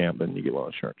Exposure Youth Camp, then you get one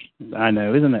of the shirts. I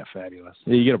know. Isn't that fabulous?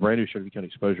 Yeah, you get a brand new shirt if you come to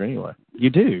Exposure anyway. You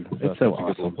do. So it's so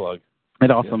awesome. A good plug.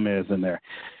 It awesome is in there.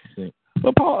 Yeah.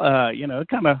 Well, Paul, it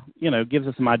kind of, gives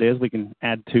us some ideas we can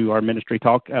add to our ministry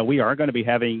talk. We are going to be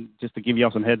having, just to give you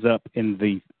all some heads up, in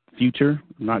the future,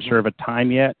 I'm not sure of a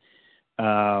time yet,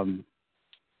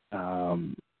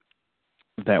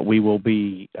 that we will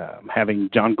be having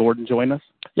John Gordon join us.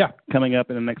 Yeah. Coming up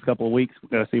in the next couple of weeks. We're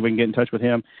going to see if we can get in touch with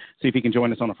him, see if he can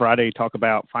join us on a Friday, talk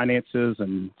about finances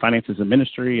and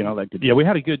ministry and all that good stuff. Yeah, we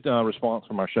had a good response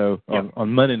from our show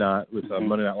on Monday night with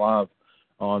Monday Night Live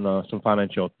on some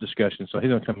financial discussions. So he's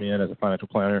going to come in as a financial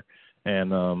planner.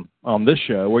 And on this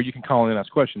show, where you can call in and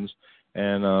ask questions,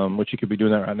 and which you could be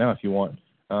doing that right now if you want.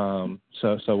 So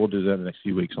we'll do that in the next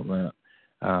few weeks on that.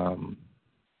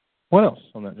 What else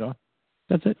on that, John?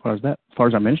 That's it. As far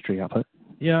as our ministry output.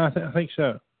 Yeah, I think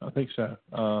so.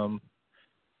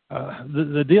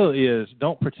 The deal is,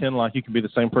 don't pretend like you can be the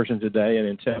same person today and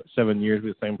in 7 years be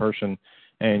the same person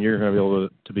and you're going to be able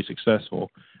to be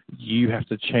successful. You have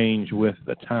to change with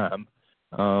the time.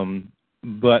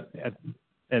 But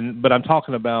I'm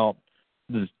talking about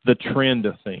the trend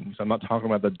of things. I'm not talking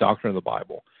about the doctrine of the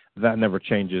Bible. That never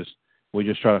changes. We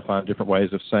just try to find different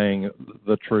ways of saying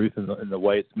the truth in the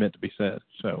way it's meant to be said.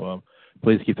 So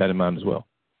please keep that in mind as well.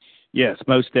 Yes,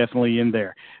 most definitely in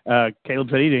there. Caleb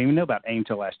said he didn't even know about AIM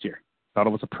till last year. Thought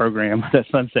it was a program that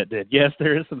Sunset did. Yes,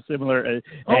 there is some similar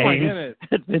AIM,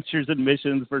 Adventures in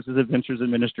Missions versus Adventures in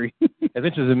Ministry.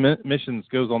 Adventures in Missions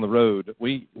goes on the road.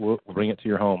 We will bring it to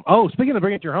your home. Oh, speaking of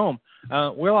bring it to your home,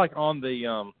 we're like on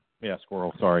the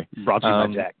squirrel. Sorry, brought to you by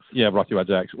Jax. Yeah, brought to you by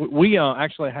Jax. We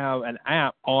actually have an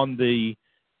app on the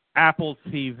Apple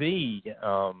TV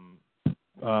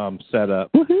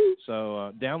setup. Woohoo!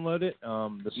 So download it.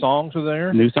 The songs are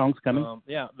there. New songs coming.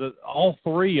 All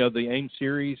three of the AIM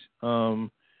series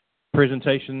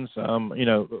presentations.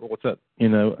 What's that?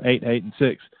 8, and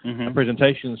 6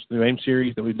 presentations through AIM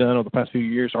series that we've done over the past few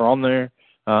years are on there.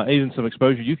 Even some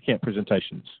Exposure Youth Camp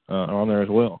presentations are on there as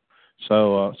well.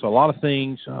 So a lot of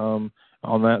things on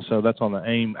that. So that's on the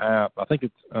AIM app. I think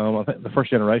it's the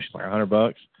first generation is like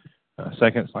 $100.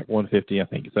 Second, it's like $150. I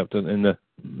think it's up to in the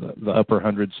upper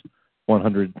hundreds,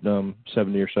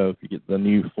 170 or so if you get the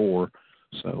new 4.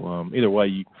 So either way,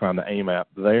 you can find the AIM app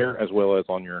there as well as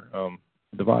on your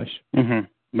device. Mm-hmm.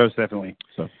 Most definitely.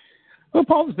 So, well,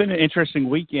 Paul, it's been an interesting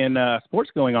week in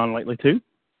sports going on lately too.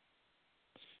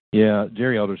 Yeah,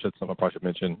 Jerry Elder said something I probably should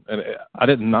mention, and I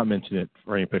did not mention it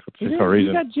for any particular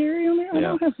reason. You got Jerry on there?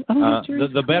 Yeah. I don't have Jerry.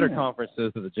 The better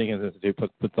conferences that the Jenkins Institute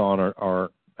puts on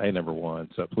are number 1,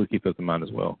 so please keep those in mind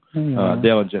as well.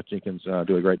 Dale and Jeff Jenkins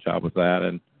do a great job with that,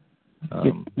 and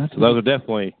so those are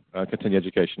definitely continuing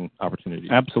education opportunities.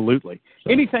 Absolutely.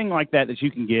 So anything like that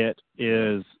you can get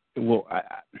is,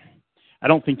 I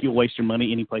don't think you'll waste your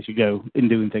money any place you go in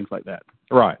doing things like that.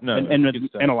 Right. No. And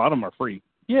a lot of them are free.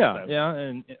 Yeah, So. yeah,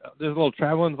 and there's a little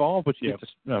travel involved, but you get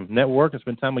to network and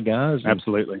spend time with guys.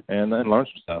 Absolutely. And learn some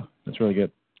stuff. That's really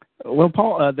good. Well,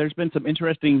 Paul, there's been some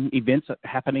interesting events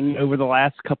happening over the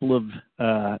last couple of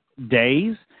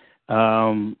days.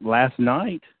 Last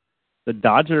night, the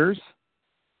Dodgers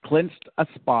clinched a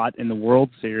spot in the World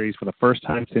Series for the first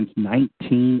time since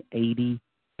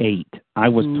 1988. I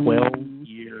was 12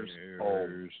 years old.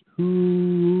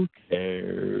 Who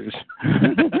cares?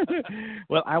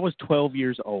 Well, I was 12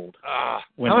 years old. I'm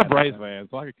a Braves fan,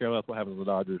 so I could care less what happens with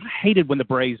the Dodgers. I hated when the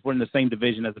Braves were in the same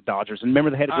division as the Dodgers. And remember,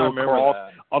 they had to go across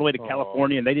all the way to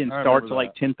California, and they didn't start till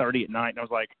like 10:30 at night. And I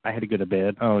was like, I had to go to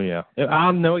bed. Oh, yeah.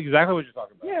 I know exactly what you're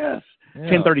talking about. Yes. Yeah.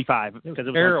 10:35 because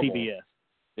it was on TBS.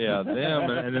 Yeah,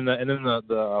 them and then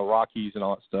the Rockies and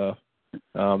all that stuff.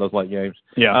 Those late games.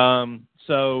 Yeah.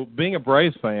 So being a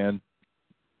Braves fan,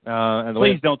 and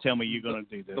please don't tell me you're going to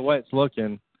do this. The way it's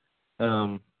looking,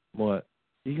 what?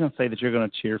 You're going to say that you're going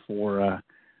to cheer for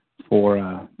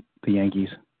the Yankees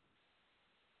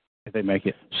if they make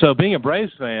it. So being a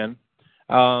Braves fan,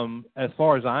 as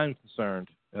far as I'm concerned,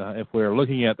 if we're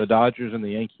looking at the Dodgers and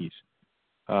the Yankees,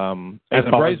 as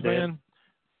a Braves fan,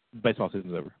 baseball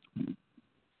season's over.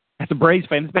 As a Braves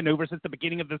fan, it's been over since the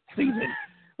beginning of the season.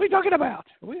 What are you talking about?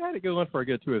 We had to go in for a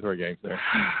good 2 or 3 games there.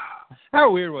 How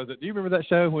weird was it? Do you remember that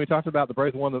show when we talked about the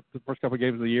Braves won the first couple of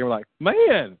games of the year? We're like,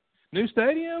 man, new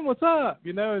stadium, what's up?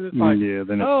 You know, and it's like,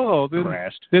 then it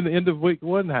crashed. Then the end of week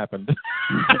 1 happened.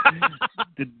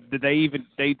 Did they even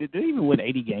win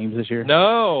 80 games this year?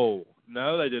 No,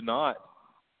 they did not.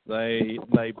 They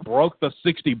broke the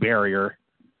 60 barrier.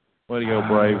 Way to go,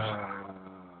 Braves.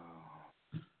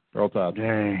 Roll Tide.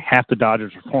 Dang, half the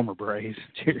Dodgers are former Braves,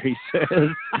 Jerry says.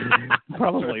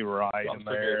 Probably right in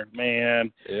there. Man,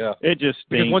 yeah. It just stinks.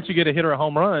 Because once you get a hit or a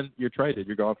home run, you're traded.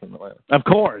 You're gone from Atlanta. Of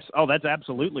course. Oh, that's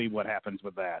absolutely what happens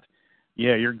with that.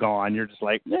 Yeah, you're gone. You're just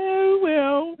like, no,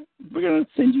 well, we're going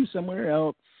to send you somewhere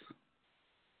else.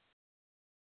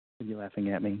 Are you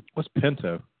laughing at me? What's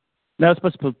Pinto? No, it's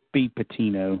supposed to be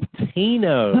Patino.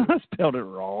 Patino. I spelled it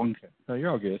wrong. No, you're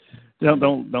all good.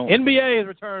 Don't. NBA has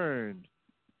returned.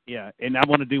 Yeah, and I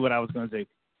want to do what I was going to do.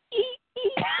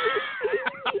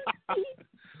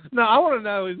 No, I want to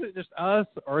know, is it just us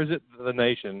or is it the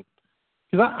nation?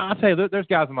 Because I tell you, there's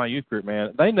guys in my youth group,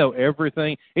 man. They know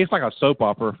everything. It's like a soap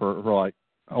opera for like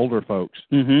older folks.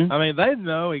 Mm-hmm. I mean, they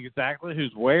know exactly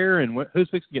who's where and who's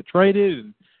fixing to get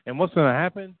traded and what's going to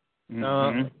happen.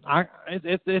 Mm-hmm.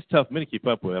 It's tough for me to keep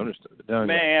up with. I'm just done.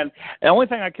 Man, the only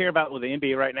thing I care about with the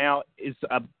NBA right now is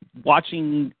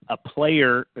watching a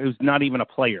player who's not even a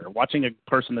player, watching a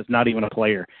person that's not even a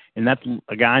player, and that's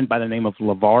a guy by the name of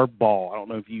LeVar Ball. I don't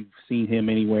know if you've seen him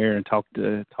anywhere and talked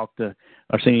to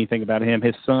or seen anything about him.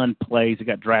 His son plays. He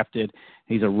got drafted.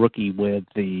 He's a rookie with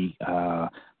the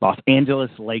Los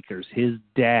Angeles Lakers. His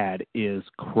dad is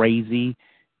crazy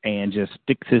and just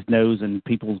sticks his nose in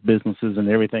people's businesses and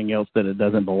everything else that it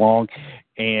doesn't belong.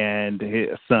 And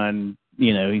his son,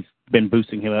 you know, he's been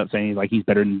boosting him up, saying he's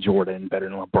better than Jordan, better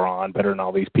than LeBron, better than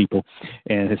all these people.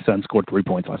 And his son scored 3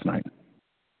 points last night.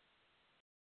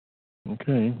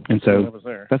 Okay. And so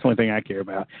that's the only thing I care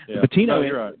about. Yeah.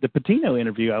 The Patino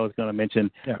interview I was going to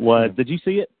mention was, did you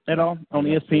see it at all on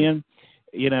ESPN?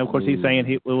 You know, of course, he's saying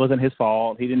it wasn't his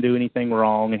fault. He didn't do anything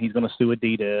wrong, and he's going to sue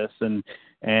Adidas and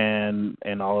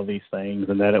all of these things,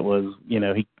 and that it was,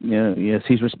 yes,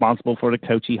 he's responsible for the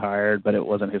coach he hired, but it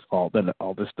wasn't his fault that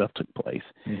all this stuff took place.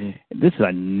 Mm-hmm. This is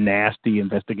a nasty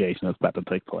investigation that's about to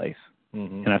take place,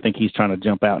 and I think he's trying to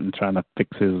jump out and trying to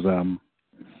fix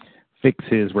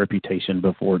his reputation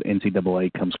before the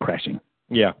NCAA comes crashing.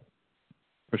 Yeah,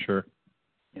 for sure.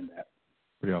 In that,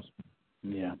 pretty awesome.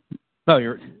 Yeah. No,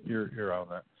 you're on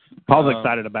that. Paul's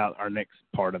excited about our next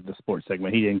part of the sports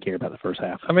segment. He didn't care about the first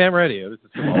half. I mean, I'm ready. This is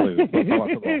football.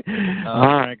 All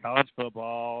right, college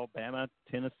football, Bama,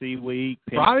 Tennessee week.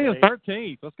 Friday the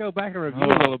 13th. Let's go back and review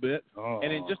a little bit.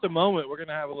 And in just a moment, we're going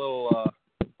to have a little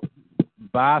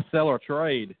buy, sell, or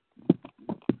trade.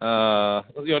 We're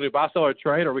going to do buy, sell, or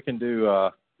trade, or we can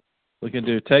do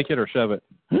take it or shove it.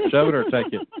 Shove it or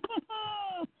take it.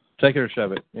 Take it or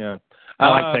shove it. Yeah. I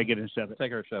like take it and shove it.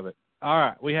 Take it or shove it. All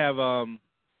right. We have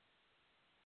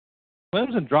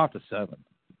Clemson dropped to 7.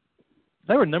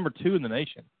 They were number 2 in the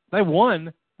nation. They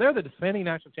won. They're the defending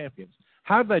national champions.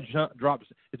 How did they drop?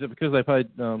 Is it because they played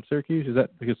Syracuse? Is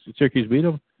that because Syracuse beat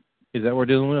them? Is that what we're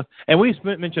dealing with? And we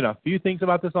mentioned a few things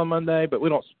about this on Monday, but we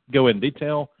don't go in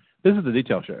detail. This is the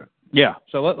detail show. Yeah.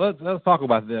 So let's talk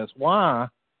about this. Why?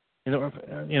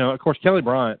 Of course, Kelly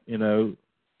Bryant,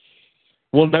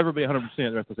 will never be 100%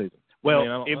 the rest of the season.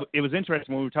 Well, it was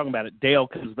interesting when we were talking about it. Dale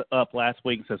comes up last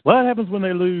week and says, "What happens when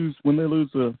they lose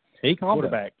a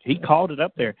quarterback?" He called it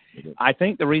up there. I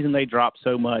think the reason they dropped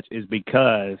so much is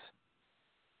because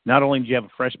not only do you have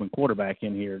a freshman quarterback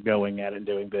in here going at it and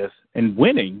doing this and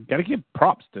winning, got to give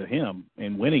props to him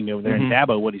and winning over there in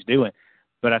Dabo, what he's doing.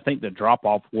 But I think the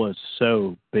drop-off was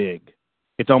so big.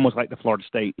 It's almost like the Florida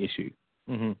State issue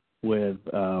with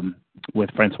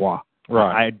Francois.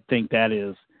 Right. I think that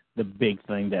is the big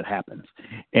thing that happens.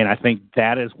 And I think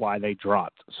that is why they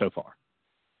dropped so far.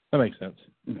 That makes sense.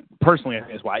 Personally, I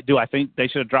think that's why. Do I think they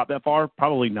should have dropped that far?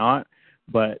 Probably not,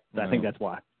 but I think that's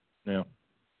why. Yeah.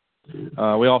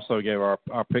 We also gave our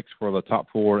picks for the top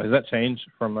 4. Has that changed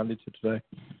from Monday to today?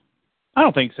 I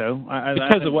don't think so.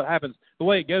 Because of what happens. The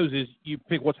way it goes is you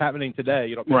pick what's happening today.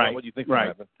 You don't pick what you think will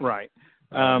happen. Right.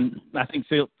 I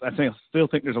still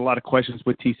think there's a lot of questions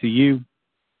with TCU.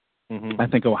 I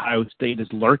think Ohio State is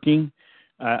lurking.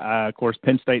 Of course,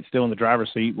 Penn State's still in the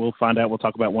driver's seat. We'll find out. We'll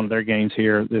talk about one of their games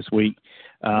here this week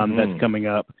that's coming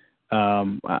up.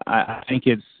 I think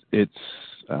it's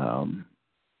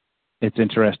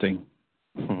interesting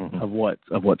of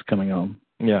what's coming on.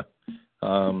 Yeah.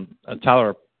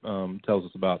 Tyler tells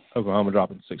us about Oklahoma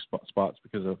dropping 6 spots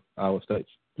because of Iowa State's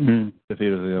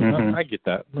defeat of them. I get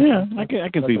that. Yeah, I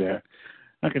can see that.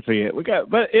 I can see it.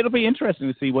 But it'll be interesting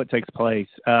to see what takes place.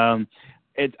 I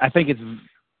think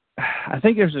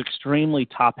there's extremely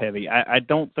top heavy. I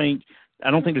don't think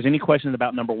there's any question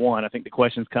about number 1. I think the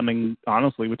question's coming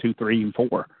honestly with 2, 3, and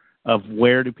 4 of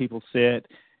where do people sit.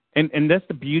 And that's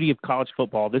the beauty of college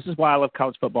football. This is why I love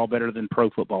college football better than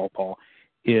pro football, Paul,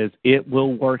 is it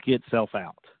will work itself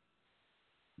out.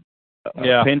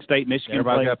 Penn State, Michigan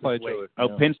play each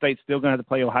other. Penn State's still going to have to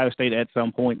play Ohio State at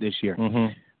some point this year.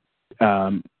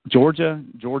 Georgia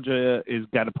is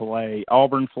got to play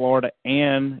Auburn, Florida,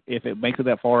 and if it makes it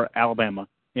that far, Alabama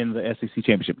in the SEC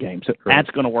championship game. So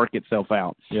that's going to work itself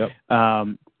out. Yep.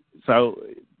 So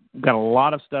we've got a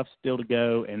lot of stuff still to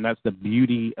go, and that's the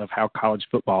beauty of how college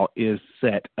football is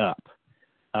set up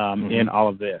in all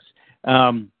of this.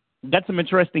 Got some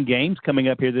interesting games coming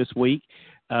up here this weekend.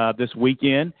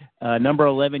 Number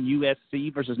 11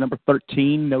 USC versus number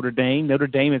 13 Notre Dame. Notre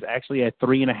Dame is actually a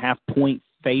 3.5-point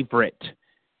favorite.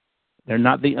 They're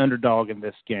not the underdog in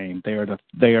this game. They are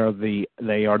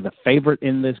the favorite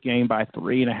in this game by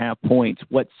 3.5 points.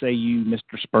 What say you,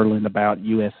 Mr. Sperlin, about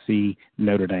USC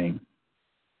Notre Dame?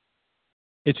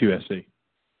 It's USC.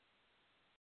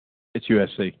 It's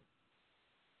USC.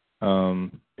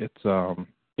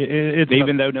 It's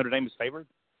even though Notre Dame is favored.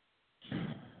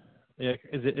 Yeah,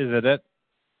 is it that?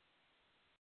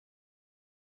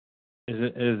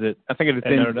 Is it? I think it's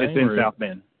in South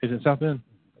Bend. Is it South Bend?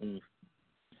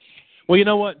 Well, you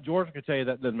know what? Georgia could tell you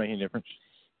that doesn't make any difference.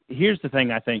 Here's the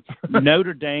thing. I think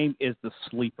Notre Dame is the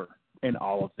sleeper in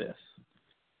all of this.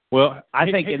 Well, I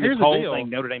think in this whole thing,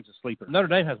 Notre Dame's a sleeper. Notre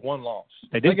Dame has 1 loss.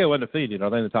 They go undefeated. Are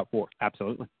they in the top 4?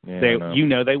 Absolutely. Yeah, they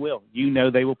will.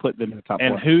 They will put them in the top 4.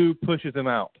 And who pushes them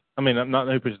out? I mean, not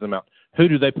who pushes them out. Who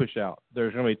do they push out?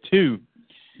 There's going to be 2,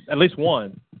 at least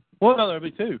 1. Well, no, there'll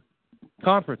be 2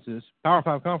 conferences, Power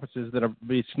 5 conferences that will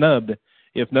be snubbed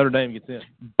if Notre Dame gets in.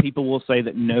 People will say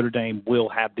that Notre Dame will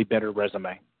have the better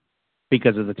resume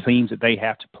because of the teams that they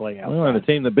have to play out. Well, and the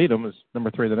team that beat them is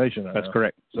number 3 in the nation. That's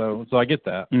correct. So I get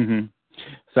that.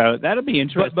 So that'll be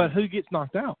interesting. But who gets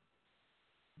knocked out?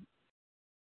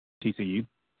 TCU.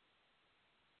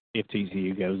 If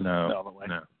TCU goes all the way.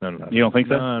 No. You don't think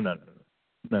so? No.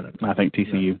 I think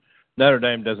TCU. Notre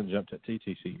Dame doesn't jump to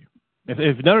TCU.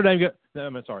 If Notre Dame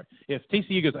if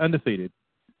TCU goes undefeated,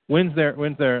 wins their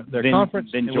conference,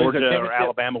 then Georgia or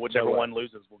Alabama, whichever one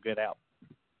loses, will get out.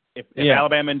 If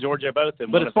Alabama and Georgia both,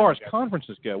 then but as far as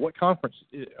conferences go, what conference?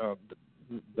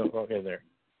 Okay, there.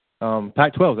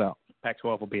 Pac-12's out.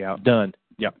 Pac-12 will be out. Done.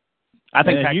 Yep. I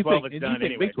think Pac-12 is done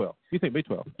anyway. Big 12. You think Big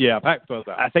 12? Yeah, Pac-12's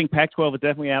out. I think Pac-12 is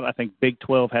definitely out. I think Big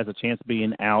 12 has a chance of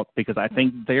being out because I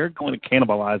think they're going to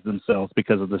cannibalize themselves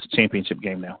because of this championship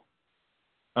game now.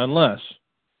 Unless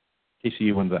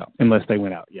TCU wins out. Unless they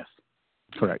win out, yes.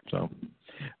 Correct. So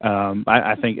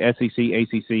I think SEC,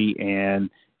 ACC,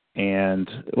 and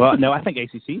well, no, I think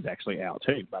ACC is actually out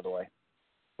too. By the way,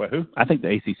 Wait, who? I think the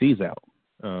ACC is out.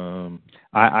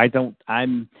 I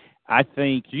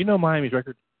think. Do you know Miami's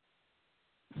record?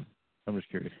 I'm just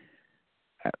curious.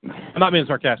 I'm not being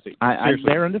sarcastic.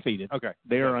 They're undefeated. Okay,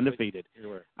 they are undefeated.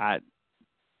 I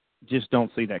just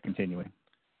don't see that continuing.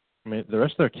 I mean, the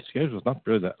rest of their schedule is not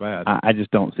really that bad. I just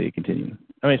don't see it continuing.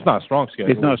 I mean, it's not a strong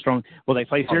schedule. It's not a strong. Well, they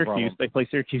play Syracuse. They play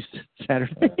Syracuse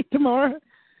Saturday tomorrow.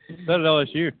 So did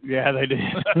LSU. Yeah, they did.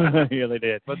 Yeah, they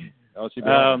did. But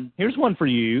LSU. Here's one for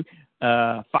you.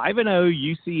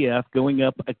 5-0 UCF going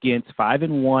up against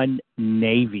 5-1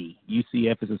 Navy.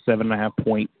 UCF is a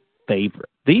 7.5-point favorite.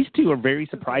 These two are very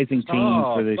surprising teams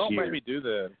for this year. Don't make me do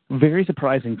that. Very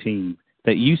surprising team.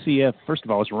 That UCF, first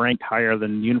of all, is ranked higher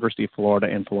than University of Florida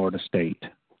and Florida State.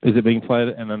 Is it being played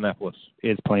in Annapolis?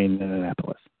 It's playing in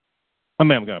Annapolis. I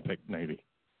mean, I'm going to pick Navy.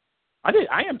 I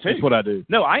am too. That's what I do.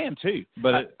 No, I am too.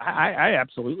 But I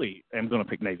absolutely am going to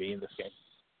pick Navy in this game.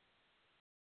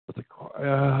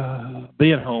 But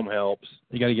being home helps.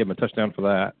 You got to give them a touchdown for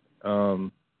that.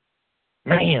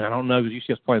 Man, I don't know because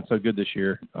UCF's playing so good this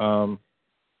year.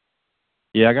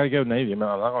 Yeah, I got to go Navy. I'm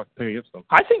not going to pick against them.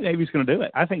 I think Navy's going to do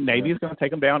it. I think Navy is going to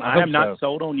take them down. I am not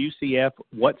sold on UCF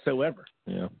whatsoever.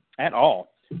 Yeah, at all.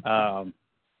 I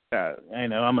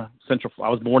know I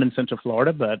was born in Central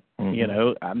Florida, but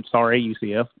I'm sorry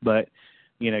UCF, but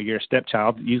you're a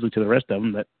stepchild usually to the rest of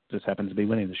them that just happens to be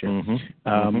winning this year.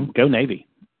 Go Navy.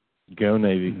 Go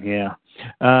Navy. Yeah.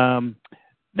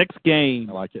 Next game.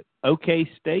 I like it. OK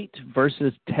State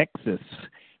versus Texas.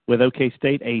 With OK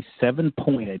State a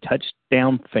 7-point, a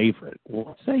touchdown favorite.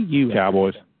 What say you?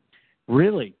 Cowboys.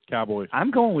 Really? Cowboys.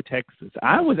 I'm going with Texas.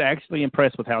 I was actually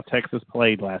impressed with how Texas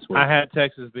played last week. I had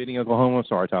Texas beating Oklahoma.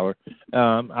 Sorry, Tyler.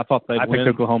 I thought they'd win. I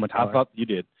picked Oklahoma, Tyler. I thought you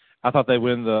did. I thought they'd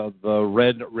win the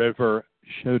Red River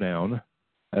Showdown,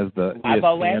 as the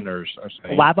ESPNers are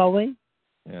saying. Wabaway?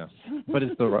 Yeah, but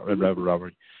it's the Red River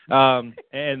Robbery.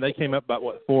 And they came up about,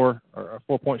 4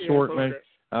 points short, maybe?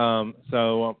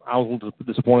 So I was a little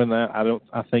disappointed in that.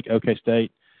 I think OK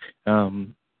State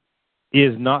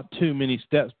is not too many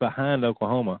steps behind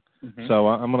Oklahoma. So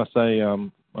I'm going to say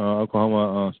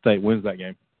Oklahoma State wins that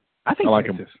game. I like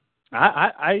Texas.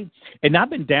 And I've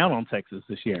been down on Texas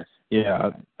this year. Yeah,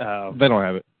 they don't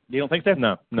have it. You don't think so?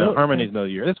 No. Herman needs another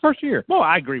year. It's first year. Well,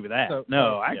 I agree with that.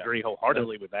 I agree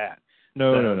wholeheartedly with that.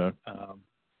 No.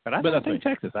 But I think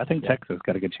Texas. I think Texas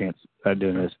got a good chance at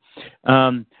doing this.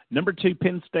 Number 2,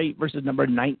 Penn State versus number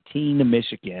 19,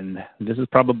 Michigan. This is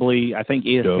probably, I think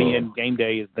ESPN Game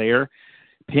Day is there.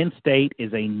 Penn State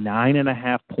is a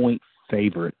 9.5-point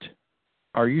favorite.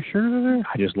 Are you sure they're there?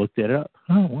 I just looked it up.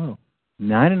 Oh, wow.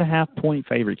 9.5-point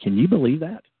favorite. Can you believe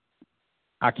that?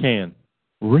 I can.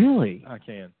 Really? I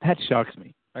can. That shocks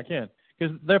me. I can.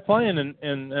 Because they're playing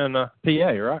in PA,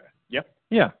 right? Yep.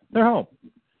 Yeah, they're home.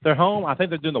 They're home. I think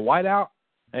they're doing the whiteout,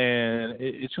 and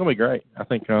it's going to be great. I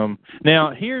think.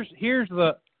 Now here's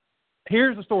the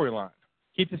storyline.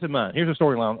 Keep this in mind. Here's the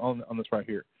storyline on this right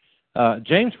here.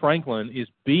 James Franklin is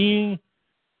being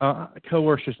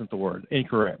coerced isn't the word.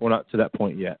 Incorrect. We're not to that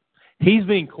point yet. He's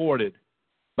being courted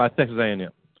by Texas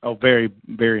A&M. Oh, very,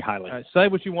 very highly. Say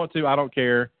what you want to. I don't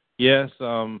care. Yes.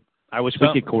 I wish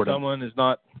we could court him. Someone is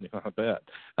not. I bet.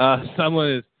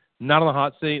 Someone is not on the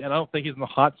hot seat, and I don't think he's on the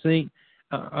hot seat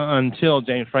until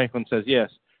James Franklin says yes.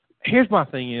 Here's my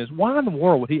thing is, why in the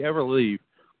world would he ever leave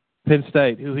Penn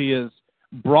State, who he has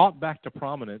brought back to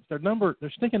prominence? They're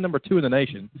stinking number 2 in the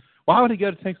nation. Why would he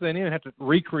go to Texas A&M and have to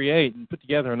recreate and put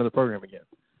together another program again?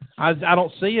 I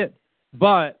don't see it,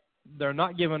 but they're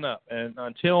not giving up. And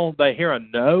until they hear a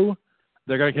no,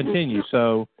 they're going to continue.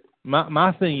 So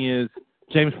my thing is,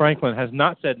 James Franklin has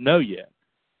not said no yet.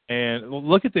 And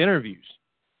look at the interviews.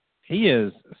 He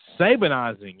is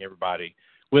Sabanizing everybody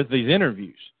with these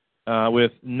interviews,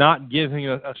 with not giving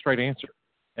a straight answer.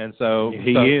 And so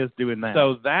he is doing that.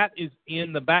 So that is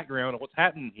in the background of what's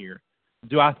happening here.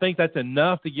 Do I think that's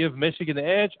enough to give Michigan the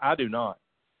edge? I do not.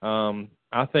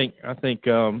 I think Barkley's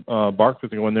going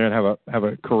to go in there and have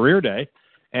a career day,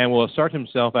 and will assert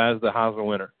himself as the Heisman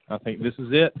winner. I think this is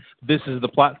it. This is the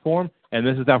platform, and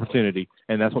this is the opportunity,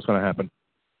 and that's what's going to happen.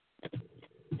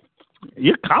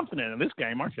 You're confident in this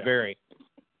game, aren't you? Very,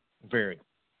 very.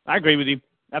 I agree with you.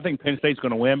 I think Penn State's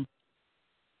going to win.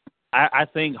 I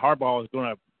think Harbaugh is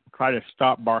going to try to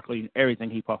stop Barkley everything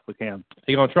he possibly can.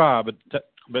 He's going to try, but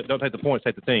don't take the points,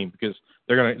 take the team, because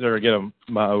they're going to get them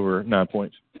by over 9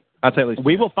 points. I'd say at least.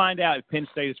 We will find out if Penn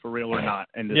State is for real or not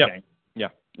in this game. Yeah.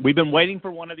 We've been waiting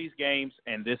for one of these games,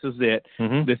 and this is it.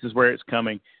 Mm-hmm. This is where it's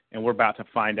coming, and we're about to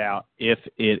find out if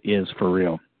it is for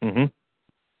real. Mm-hmm.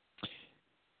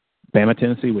 Bama,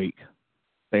 Tennessee week.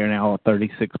 They are now a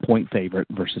 36-point favorite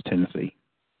versus Tennessee.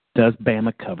 Does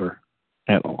Bama cover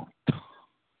at all?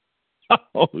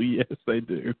 Oh, yes, they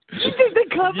do. You think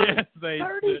they cover? Yes, they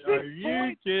do. Are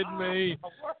you kidding me?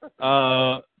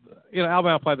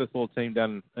 Alabama played this little team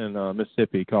down in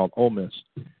Mississippi called Ole Miss,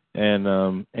 and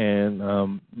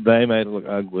they made it look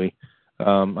ugly.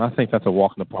 I think that's a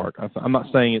walk in the park. I'm not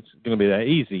saying it's going to be that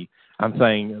easy. I'm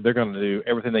saying they're going to do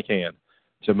everything they can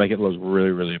to make it look really,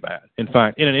 really bad. In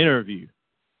fact, in an interview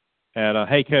at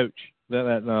Hey Coach,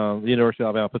 that the University of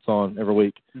Alabama puts on every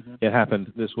week. Mm-hmm. It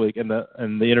happened this week, and the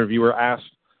interviewer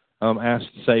asked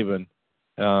Saban,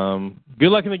 "Good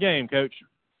luck in the game, Coach.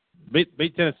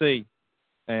 Beat Tennessee."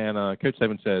 And Coach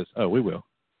Saban says, "Oh, we will."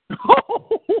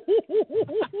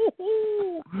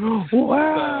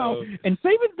 Wow! So, and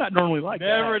Saban's not normally like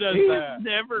never that. Does that.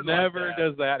 Never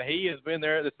does that. He has been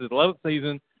there. This is his 11th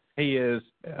season. He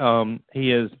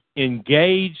is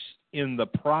engaged in the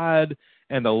pride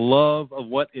and the love of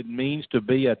what it means to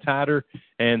be a Tiger,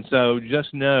 and so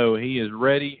just know he is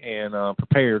ready and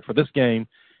prepared for this game.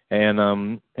 And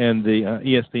the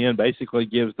ESPN basically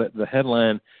gives the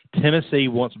headline: Tennessee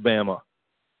wants Bama. ...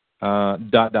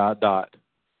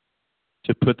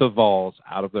 to put the Vols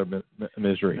out of their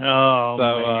misery. Oh,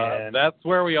 so man. That's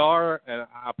where we are, and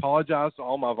I apologize to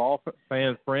all my Vol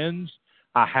fan friends.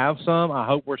 I have some. I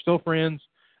hope we're still friends,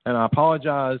 and I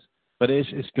apologize, but it's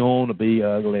going to be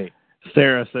ugly.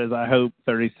 Sarah says, "I hope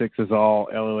 36 is all."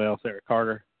 LOL, Sarah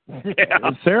Carter.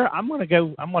 Yeah. Sarah, I'm going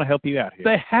to help you out here.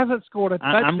 They haven't scored a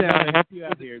touchdown. I'm going to help you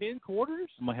out here. 10 quarters?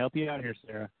 I'm going to help you out here,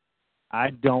 Sarah.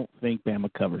 I don't think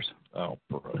Bama covers. Oh,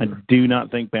 brother. I do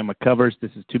not think Bama covers.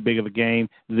 This is too big of a game.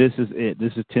 This is it.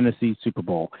 This is Tennessee Super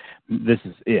Bowl. This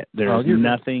is it. There's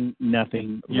nothing.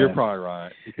 You're probably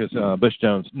right, because Bush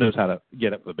Jones knows how to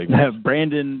get up for the big ones.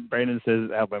 Brandon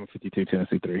says Alabama 52,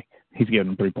 Tennessee 3. He's giving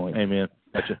them 3 points. Amen.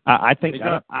 Gotcha. I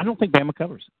don't think Bama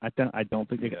covers. I don't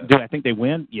think they do. I think they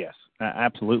win. Yes, I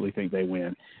absolutely think they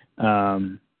win.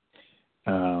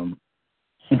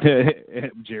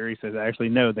 Jerry says, actually,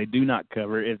 no, they do not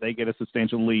cover. If they get a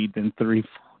substantial lead, then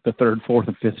the third, fourth,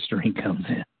 and fifth string comes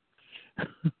in.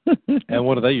 And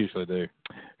what do they usually do?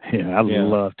 Yeah, I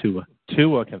love Tua.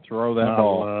 Tua can throw that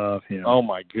ball. I love him. Oh,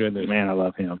 my goodness. Man, I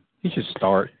love him. He should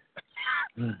start.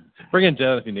 Bring in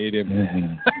Jed if you need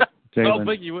him. I don't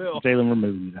think you will. Jalen, we're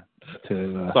moving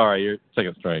to sorry, you're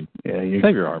second string. Yeah,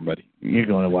 save your arm, buddy. You're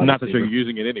going to watch. Not that you're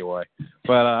using it anyway,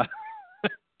 but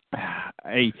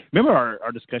hey, remember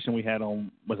our discussion we had on,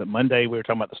 was it Monday? We were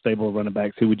talking about the stable of running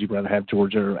backs. Who would you rather have,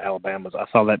 Georgia or Alabama? I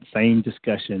saw that same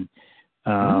discussion.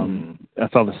 I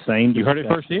saw the same. You heard it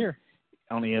first here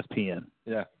on ESPN.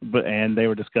 Yeah, and they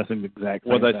were discussing the exact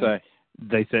same thing. What did they say?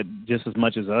 They said just as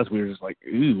much as us. We were just like,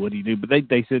 ooh, what do you do? But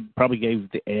they said probably gave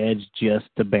the edge just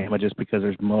to Bama, just because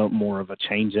there's more of a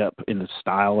change up in the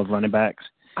style of running backs.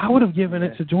 I would have given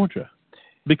it to Georgia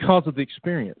because of the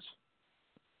experience.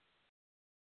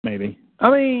 Maybe.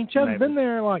 I mean, Chubb's been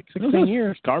there like 16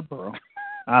 years. Scarborough.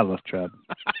 I love Chubb.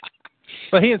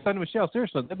 But he and Sonny Michel,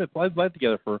 seriously, they've been played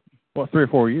together for, 3 or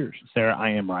 4 years. Sarah, I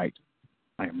am right.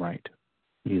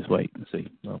 You just wait and see.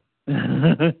 No.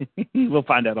 We'll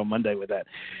find out on Monday with that.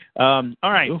 All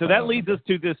right, so that leads us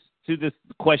to this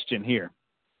question here.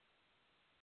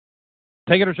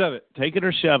 Take it or shove it. Take it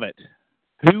or shove it.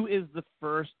 Who is the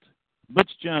first? Butch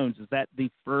Jones, is that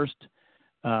the first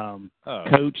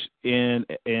coach in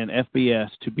FBS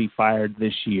to be fired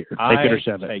this year? Take it or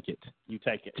shove it. Take it. You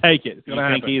take it. Take it. You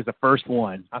think he is the first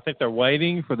one? I think they're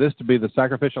waiting for this to be the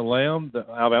sacrificial lamb that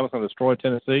Alabama's going to destroy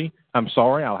Tennessee. I'm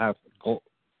sorry. I'll have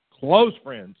close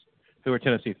friends who are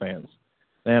Tennessee fans.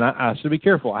 And I should be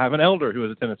careful. I have an elder who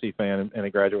is a Tennessee fan and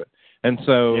a graduate. And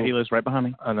so he lives right behind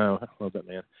me. I know. I love that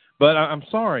man. But I'm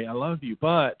sorry. I love you.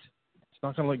 But it's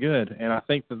not going to look good. And I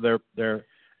think that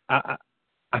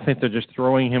I think they're just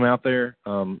throwing him out there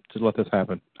to let this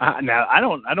happen. Now, I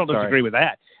don't disagree with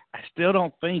that. I still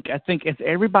don't think. I think if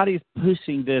everybody's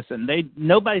pushing this, and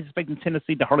nobody's expecting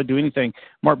Tennessee to hardly do anything.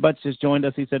 Mark Butch just joined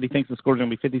us. He said he thinks the score is going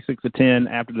to be 56-10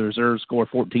 after the reserves score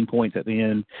 14 points at the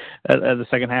end of the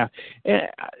second half.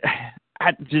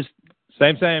 I just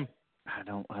same. I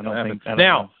don't think.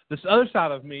 Now, this other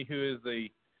side of me, who is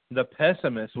the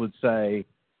pessimist, would say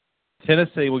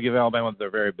Tennessee will give Alabama their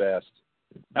very best.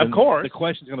 Of course. The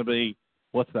question's going to be,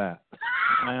 what's that?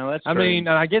 Well, that's true. I mean,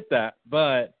 and I get that,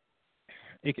 but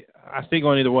I see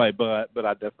going either way. But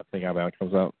I definitely think Alabama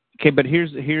comes out. Okay, but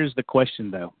here's the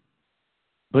question though.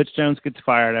 Butch Jones gets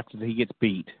fired after he gets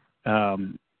beat,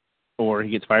 or he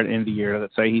gets fired at the end of the year.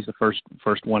 Let's say he's the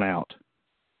first one out.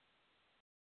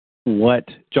 What?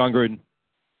 John Gruden.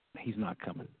 He's not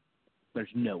coming. There's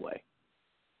no way.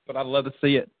 But I'd love to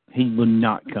see it. He will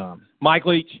not come. Mike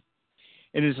Leach.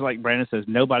 It is like Brandon says,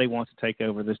 nobody wants to take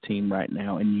over this team right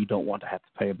now, and you don't want to have to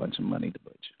pay a bunch of money to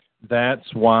Butch.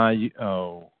 That's why you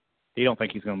don't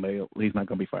think he's not going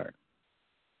to be fired.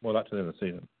 Well, not to the end of the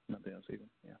season. Not the end of the season,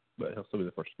 yeah. But he'll still be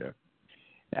the first to go.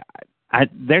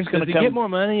 There's going to get more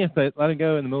money if they let him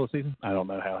go in the middle of the season? I don't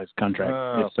know how his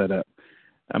contract is set up.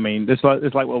 I mean, it's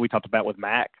like what we talked about with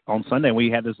Mac on Sunday. We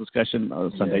had this discussion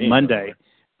Monday.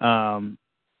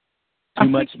 Too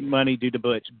much money due to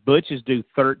Butch. Butch is due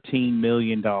 $13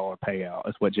 million payout.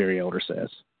 That's what Jerry Elder says.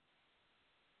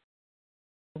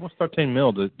 What's $13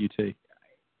 million to UT?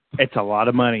 It's a lot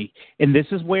of money. And this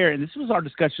was our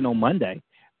discussion on Monday.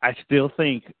 I still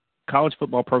think college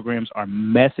football programs are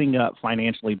messing up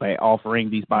financially by offering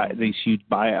these huge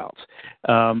buyouts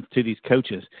to these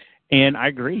coaches. And I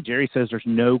agree. Jerry says there's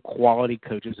no quality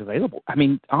coaches available. I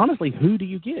mean, honestly, who do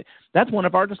you get? That's one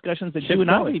of our discussions that you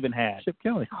and I even had. Chip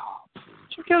Kelly.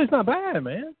 Chip Kelly's not bad,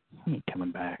 man. He ain't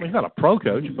coming back. I mean, he's not a pro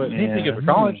coach, but he's good for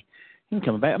college. He ain't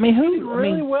coming back. I mean, who? He did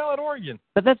really well at Oregon.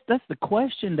 But that's the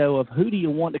question, though, of who do you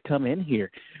want to come in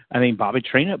here? I mean, Bobby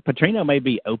Petrino may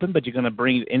be open, but you're going to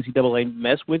bring NCAA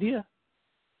mess with you?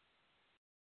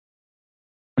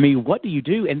 I mean, what do you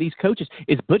do? And these coaches,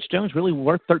 is Butch Jones really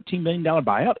worth $13 million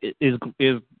buyout? Is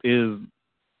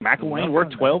McElwain worth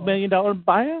 $12 million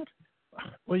buyout?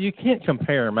 Well, you can't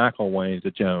compare McElwain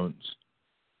to Jones,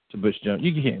 to Butch Jones.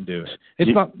 You can't do it.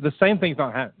 It's not the same thing's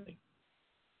not happening.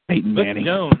 Peyton Manning.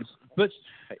 Peyton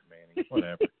Manning,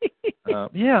 whatever.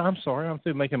 Yeah, I'm sorry. I'm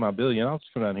through making my $1 billion. I'll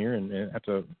just come down here and have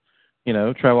to,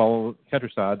 travel all over the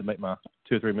countryside to make my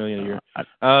 $2 or $3 million a year.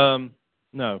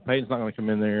 No, Peyton's not going to come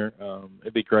in there.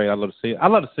 It'd be great. I'd love to see it. I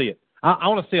want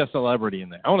to see a celebrity in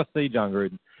there. I want to see John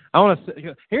Gruden.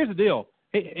 Here's the deal.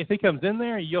 If he comes in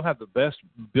there, you'll have the best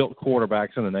built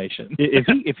quarterbacks in the nation.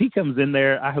 if he comes in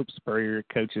there, I hope Spurrier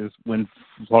coaches when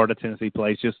Florida Tennessee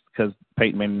plays, just because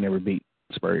Peyton Manning never beat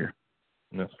Spurrier.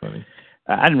 That's funny.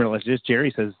 I didn't realize this.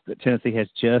 Jerry says that Tennessee has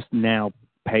just now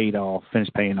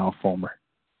finished paying off Fulmer.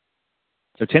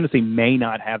 So Tennessee may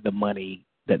not have the money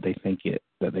that they think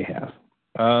that they have.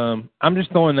 I'm just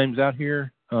throwing names out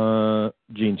here.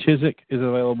 Gene Chizik is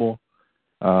available.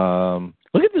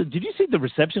 Look at did you see the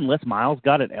reception Les Miles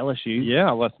got at LSU? Yeah,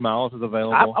 Les Miles is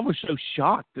available. I was so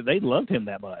shocked that they loved him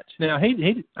that much. Now,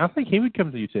 I think he would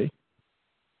come to UT.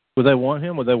 Would they want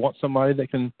him? Would they want somebody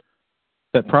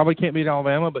that probably can't beat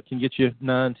Alabama but can get you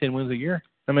 9-10 wins a year?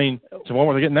 I mean, so what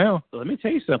are they getting now? Let me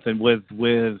tell you something. With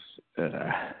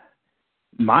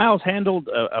Miles handled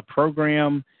a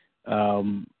program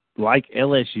like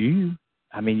LSU.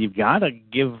 I mean, you've got to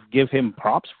give him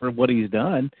props for what he's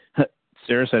done.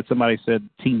 Sarah said somebody said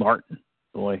T. Martin.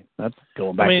 Boy, that's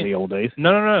going back to the old days.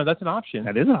 No, that's an option.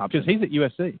 That is an option because he's at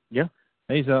USC. Yeah,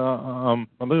 he's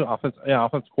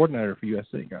offense coordinator for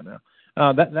USC right now.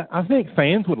 That I think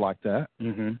fans would like that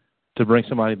to bring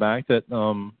somebody back that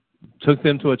took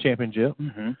them to a championship.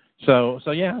 Mm-hmm.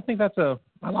 So yeah, I think I'd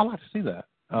like to see that.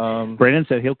 Brendan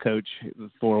said he'll coach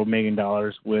for $1 million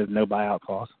with no buyout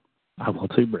clause. I will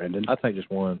too, Brendan. I'll take just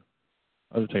one.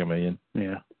 I'll just take $1 million.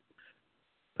 Yeah.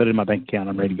 Put it in my bank account.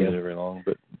 I'm ready to go. Very long,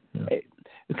 but yeah.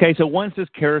 Okay, so once this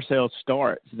carousel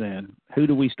starts, then who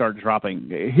do we start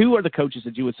dropping? Who are the coaches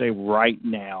that you would say right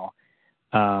now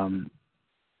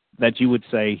that you would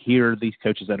say here are these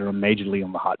coaches that are majorly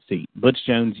on the hot seat? Butch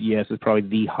Jones, yes, is probably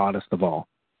the hottest of all.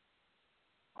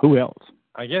 Who else?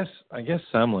 I guess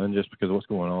Sumlin, just because of what's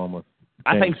going on with.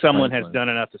 I think Sumlin has done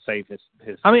enough to save his.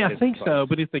 I think so,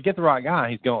 but if they get the right guy,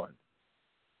 he's going.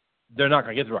 They're not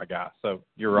going to get the right guy, so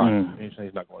you're right.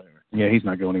 He's not going anywhere. Yeah, he's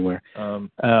not going anywhere.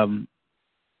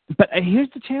 But here's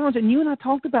the challenge, and you and I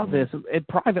talked about this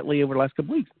privately over the last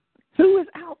couple weeks. Who is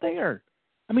out there?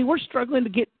 I mean, we're struggling to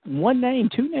get 1 name,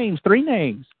 2 names, 3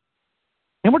 names.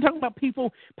 And we're talking about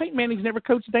people. Peyton Manning's never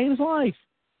coached a day in his life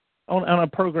on a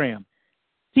program.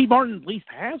 Steve Martin at least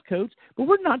has coached, but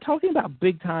we're not talking about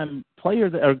big-time player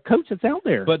or coach that's out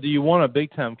there. But do you want a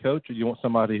big-time coach, or do you want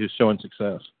somebody who's showing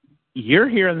success? You're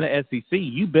here in the SEC.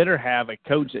 You better have a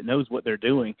coach that knows what they're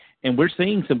doing. And we're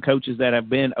seeing some coaches that have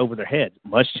been over their heads.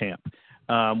 Muschamp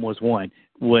was one.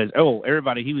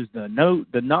 Everybody, he was the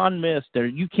non-miss.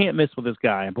 You can't miss with this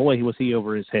guy. And, boy, was he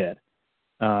over his head.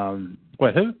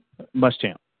 Wait, who?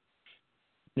 Muschamp.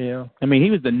 Yeah. I mean,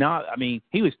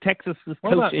 he was Texas's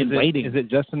coach in waiting. Is it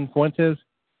Justin Fuentes?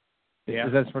 Yeah.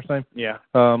 Is that his first name? Yeah.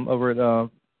 Over at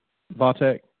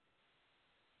Vatech.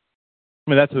 I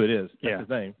mean, that's who it is. That's his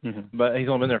name. Mm-hmm. But he's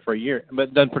only been there for a year,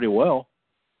 but done pretty well.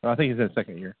 I think he's in his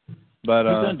second year. But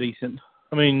he's done decent.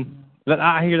 I mean,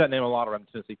 I hear that name a lot around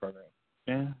the Tennessee program.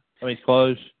 Yeah. I mean, he's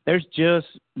close. There's just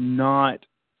not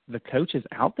the coaches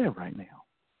out there right now.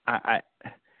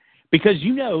 Because,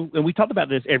 and we talked about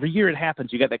this, every year it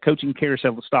happens. You got that coaching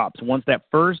carousel that stops. Once that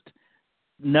first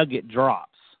nugget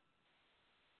drops,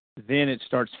 then it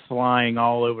starts flying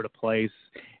all over the place.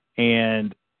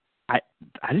 And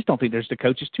I just don't think there's the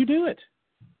coaches to do it.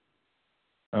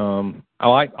 I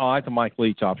like the Mike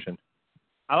Leach option.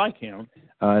 I like him.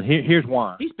 Here's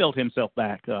why. He's built himself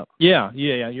back up. Yeah,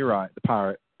 you're right, the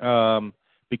Pirate.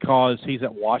 Because he's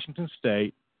at Washington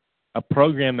State. a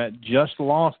program that just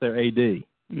lost their AD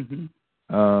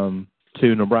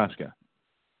to Nebraska.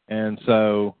 And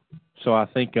so I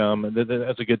think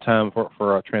that's a good time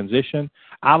for a transition.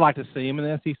 I like to see him in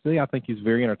the SEC. I think he's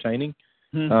very entertaining,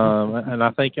 and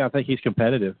I think he's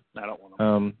competitive. I don't want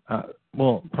him.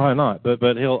 Well, probably not,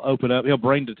 but he'll open up. He'll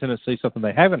bring to Tennessee something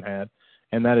they haven't had,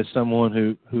 and that is someone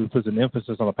who puts an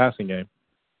emphasis on the passing game.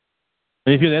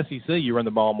 And if you're the SEC, you run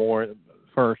the ball more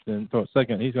first and throw it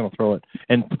second. He's going to throw it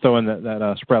and throw in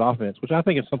that spread offense, which I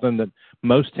think is something that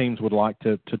most teams would like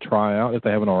to try out if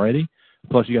they haven't already.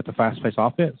 Plus, you got the fast-paced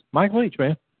offense. Mike Leach,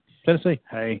 man. Tennessee.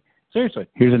 Hey. Seriously.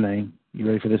 Here's a name. You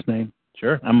ready for this name?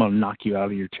 Sure. I'm going to knock you out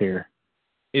of your chair.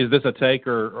 Is this a take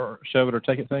or shove it or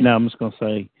take it thing? No, I'm just going to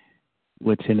say,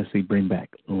 would Tennessee bring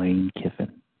back Lane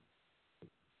Kiffin?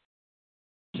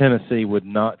 Tennessee would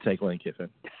not take Lane Kiffin.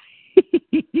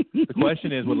 The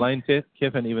question is, would Lane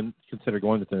Kiffin even consider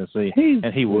going to Tennessee?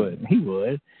 And he would. He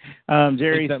would.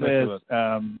 Jerry says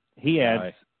he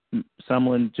adds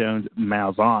Sumlin, Jones,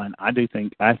 Malzahn. I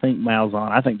think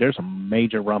Malzahn. I think there's some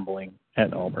major rumbling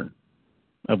at Auburn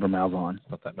over Malzahn. It's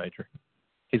not that major.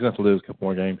 He's going to have to lose a couple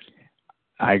more games.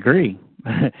 I agree.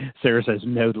 Sarah says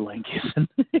no to Lane Kiffin.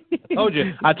 I told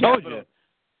you.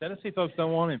 Tennessee folks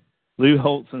don't want him. Lou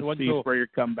Holtz and Steve Spurrier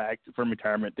come back from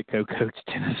retirement to co-coach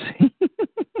Tennessee.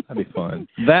 That'd be fun.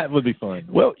 That would be fun.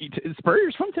 Well,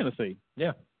 Spurrier's from Tennessee.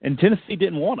 Yeah. And Tennessee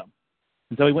didn't want him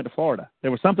until he went to Florida. There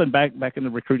was something back in the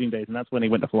recruiting days, and that's when he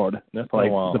went to Florida to play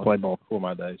ball. Before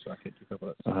my day, so I can't keep up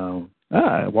with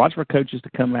that. Watch for coaches to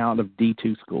come out of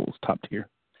D2 schools, top tier.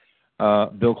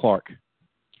 Bill Clark.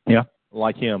 Yeah.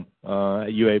 Like him at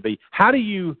UAB. How do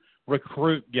you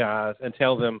recruit guys and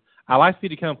tell them, I'd like for you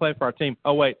to come play for our team?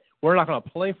 Oh, wait, we're not going to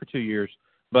play for 2 years,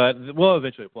 but we'll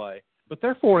eventually play. But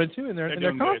they're 4-2 in their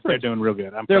conference. They're doing real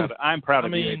good. I'm proud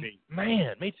of UAB.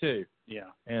 Man, me too. Yeah.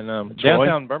 And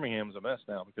downtown Birmingham is a mess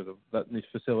now because of these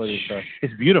facilities.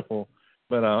 It's beautiful,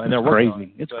 but and they're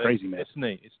crazy. It's crazy, man. It's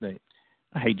neat. It's neat.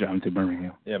 I hate driving through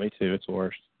Birmingham. Yeah, me too. It's the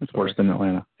worst. It's worse than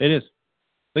Atlanta. It is.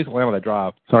 At least Atlanta they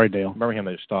drive. Sorry, Dale. Birmingham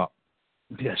they just stop.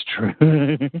 That's true.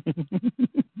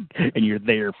 And you're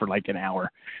there for like an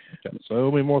hour. Got so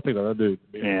many more things I do.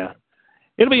 Yeah.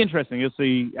 It'll be interesting. You'll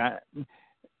see.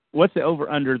 What's the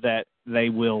over-under that they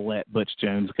will let Butch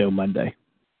Jones go Monday?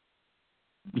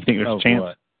 You think there's a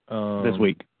chance this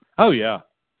week? Oh, yeah.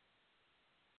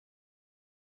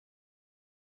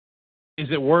 Is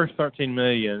it worth $13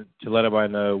 million to let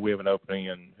everybody know we have an opening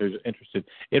and who's interested?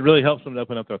 It really helps them to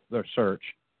open up their search.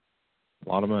 A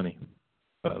lot of money.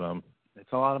 But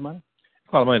it's a lot of money?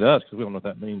 It's a lot of money to us because we don't know what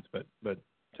that means. But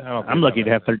I'm lucky to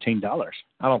have $13.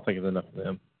 I don't think it's enough for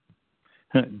them.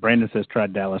 Brandon says try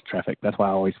Dallas traffic. That's why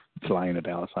I always fly into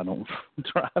Dallas. I don't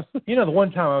drive. You know, the one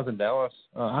time I was in Dallas,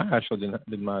 I actually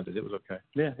didn't mind it. It was okay.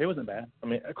 Yeah, it wasn't bad. I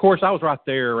mean, of course, I was right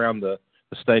there around the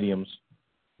stadiums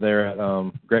there at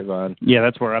Grapevine. Yeah,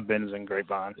 that's where I've been, is in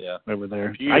Grapevine. Yeah. Over there.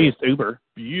 Beautiful. I used Uber.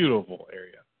 Beautiful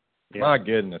area. Yeah. My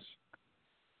goodness.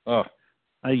 Oh.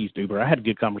 I used Uber. I had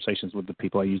good conversations with the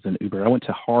people I used in Uber. I went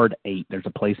to Hard 8. There's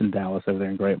a place in Dallas over there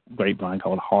in Grapevine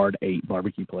called Hard 8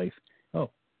 barbecue place. Oh.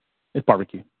 It's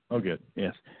barbecue. Oh, good.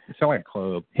 Yes. It sounds like a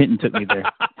club. Hinton took me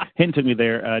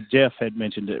there. Jeff had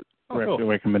mentioned it. Cool.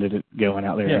 Recommended it going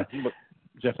out there. Yeah.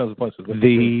 Jeff knows the place.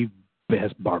 The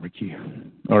best barbecue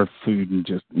or food and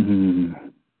just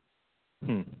I'm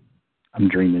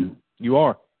dreaming. You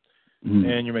are.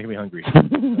 And you're making me hungry.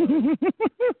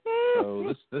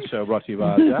 So this show brought to you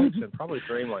by Jackson, probably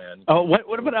Dreamland. Oh,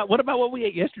 what about what we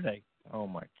ate yesterday? Oh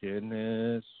my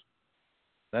goodness,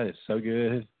 that is so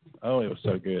good. Oh, it was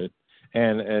so good,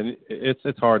 and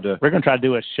it's hard to. We're gonna try to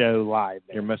do a show live.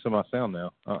 You're messing my sound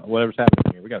now. Whatever's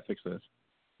happening here, we gotta fix this.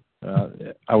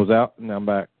 I was out, and now I'm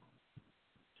back.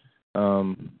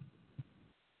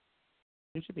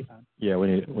 It should be fine. Yeah, we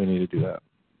need to do that.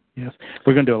 Yes,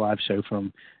 we're gonna do a live show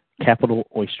from Capital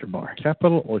Oyster Bar.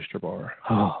 Capital Oyster Bar.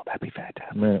 Oh, that'd be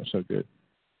fantastic. Man, it's so good.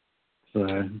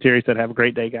 So Jerry said, "Have a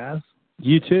great day, guys."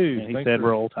 You too. And he said,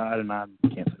 "Roll Tide," and I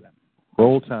can't say that.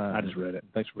 Roll Tide. I just read it.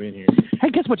 Thanks for being here. Hey,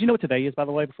 guess what? You know what today is, by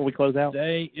the way, before we close out?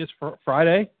 Today is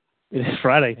Friday. It is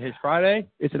Friday. It's Friday.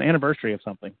 It's an anniversary of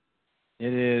something.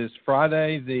 It is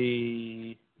Friday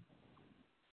the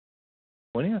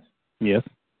 20th? Yes.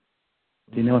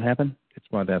 Do you know what happened? It's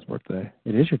my dad's birthday.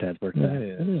 It is your dad's birthday.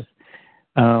 Yeah, it is.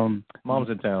 Mom's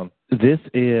in town. This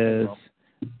is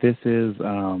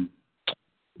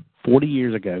 40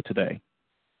 years ago today.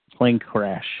 Plane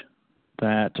crash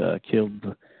that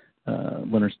killed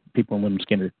people in Leonard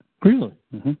Skinner. Really?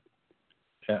 Mm-hmm.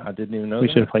 Yeah, I didn't even know we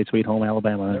that. should have played Sweet Home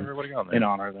Alabama in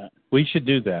honor of that. We should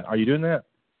do that. Are you doing that?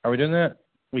 Are we doing that?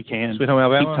 We can. Sweet Home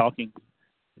Alabama? Keep talking.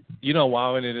 You know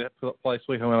why we need to play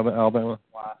Sweet Home Alabama?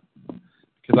 Why?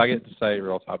 Because I get to say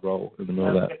or else I'd roll in the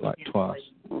middle of that like twice.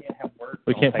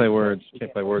 We can't say words.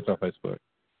 Can't say words on Facebook.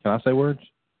 Can I say words?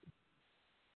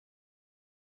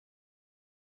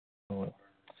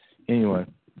 Anyway,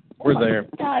 we're there.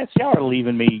 Guys, y'all are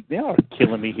leaving me. Y'all are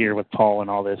killing me here with Paul and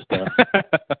all this stuff.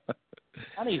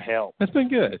 I need help. It's been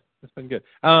good. It's been good.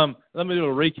 Let me do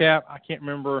a recap. I can't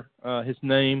remember his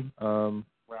name.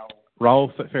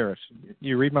 Raul Ferris.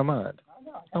 You read my mind.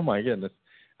 Oh, my goodness.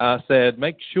 Said,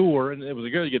 make sure, and it was a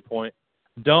really good point,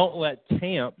 don't let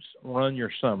camps run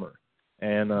your summer.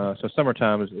 And so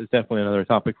summertime is definitely another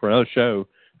topic for another show,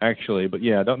 actually. But,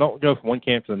 yeah, don't go from one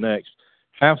camp to the next.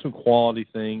 Have some quality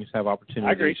things, have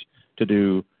opportunities to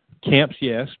do camps,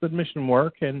 yes, but mission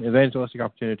work and evangelistic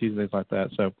opportunities and things like that.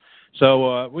 So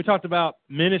we talked about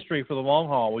ministry for the long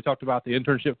haul. We talked about the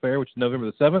internship fair, which is November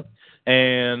the 7th,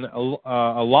 and a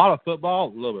lot of football,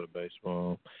 a little bit of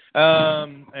baseball,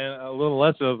 and a little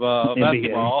less of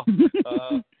basketball.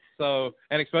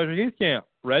 And Exposure Youth Camp.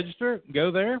 Register, go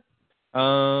there.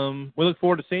 We look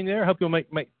forward to seeing you there. Hope you'll make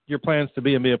your plans to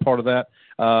be a part of that.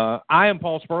 I am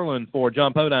Paul Sperlin for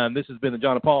John Podine. This has been the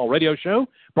John and Paul Radio Show,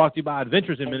 brought to you by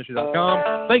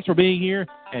AdventuresInMinistry.com. Thanks for being here,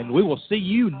 and we will see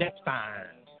you next time.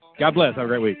 God bless. Have a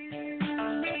great week.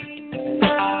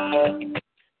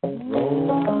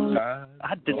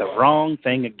 I did the wrong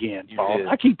thing again, Paul.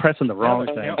 I keep pressing the wrong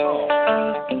thing. I'm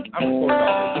recording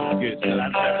all this. Good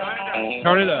stuff.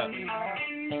 Turn it up.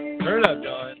 Turn it up,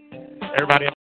 John. Everybody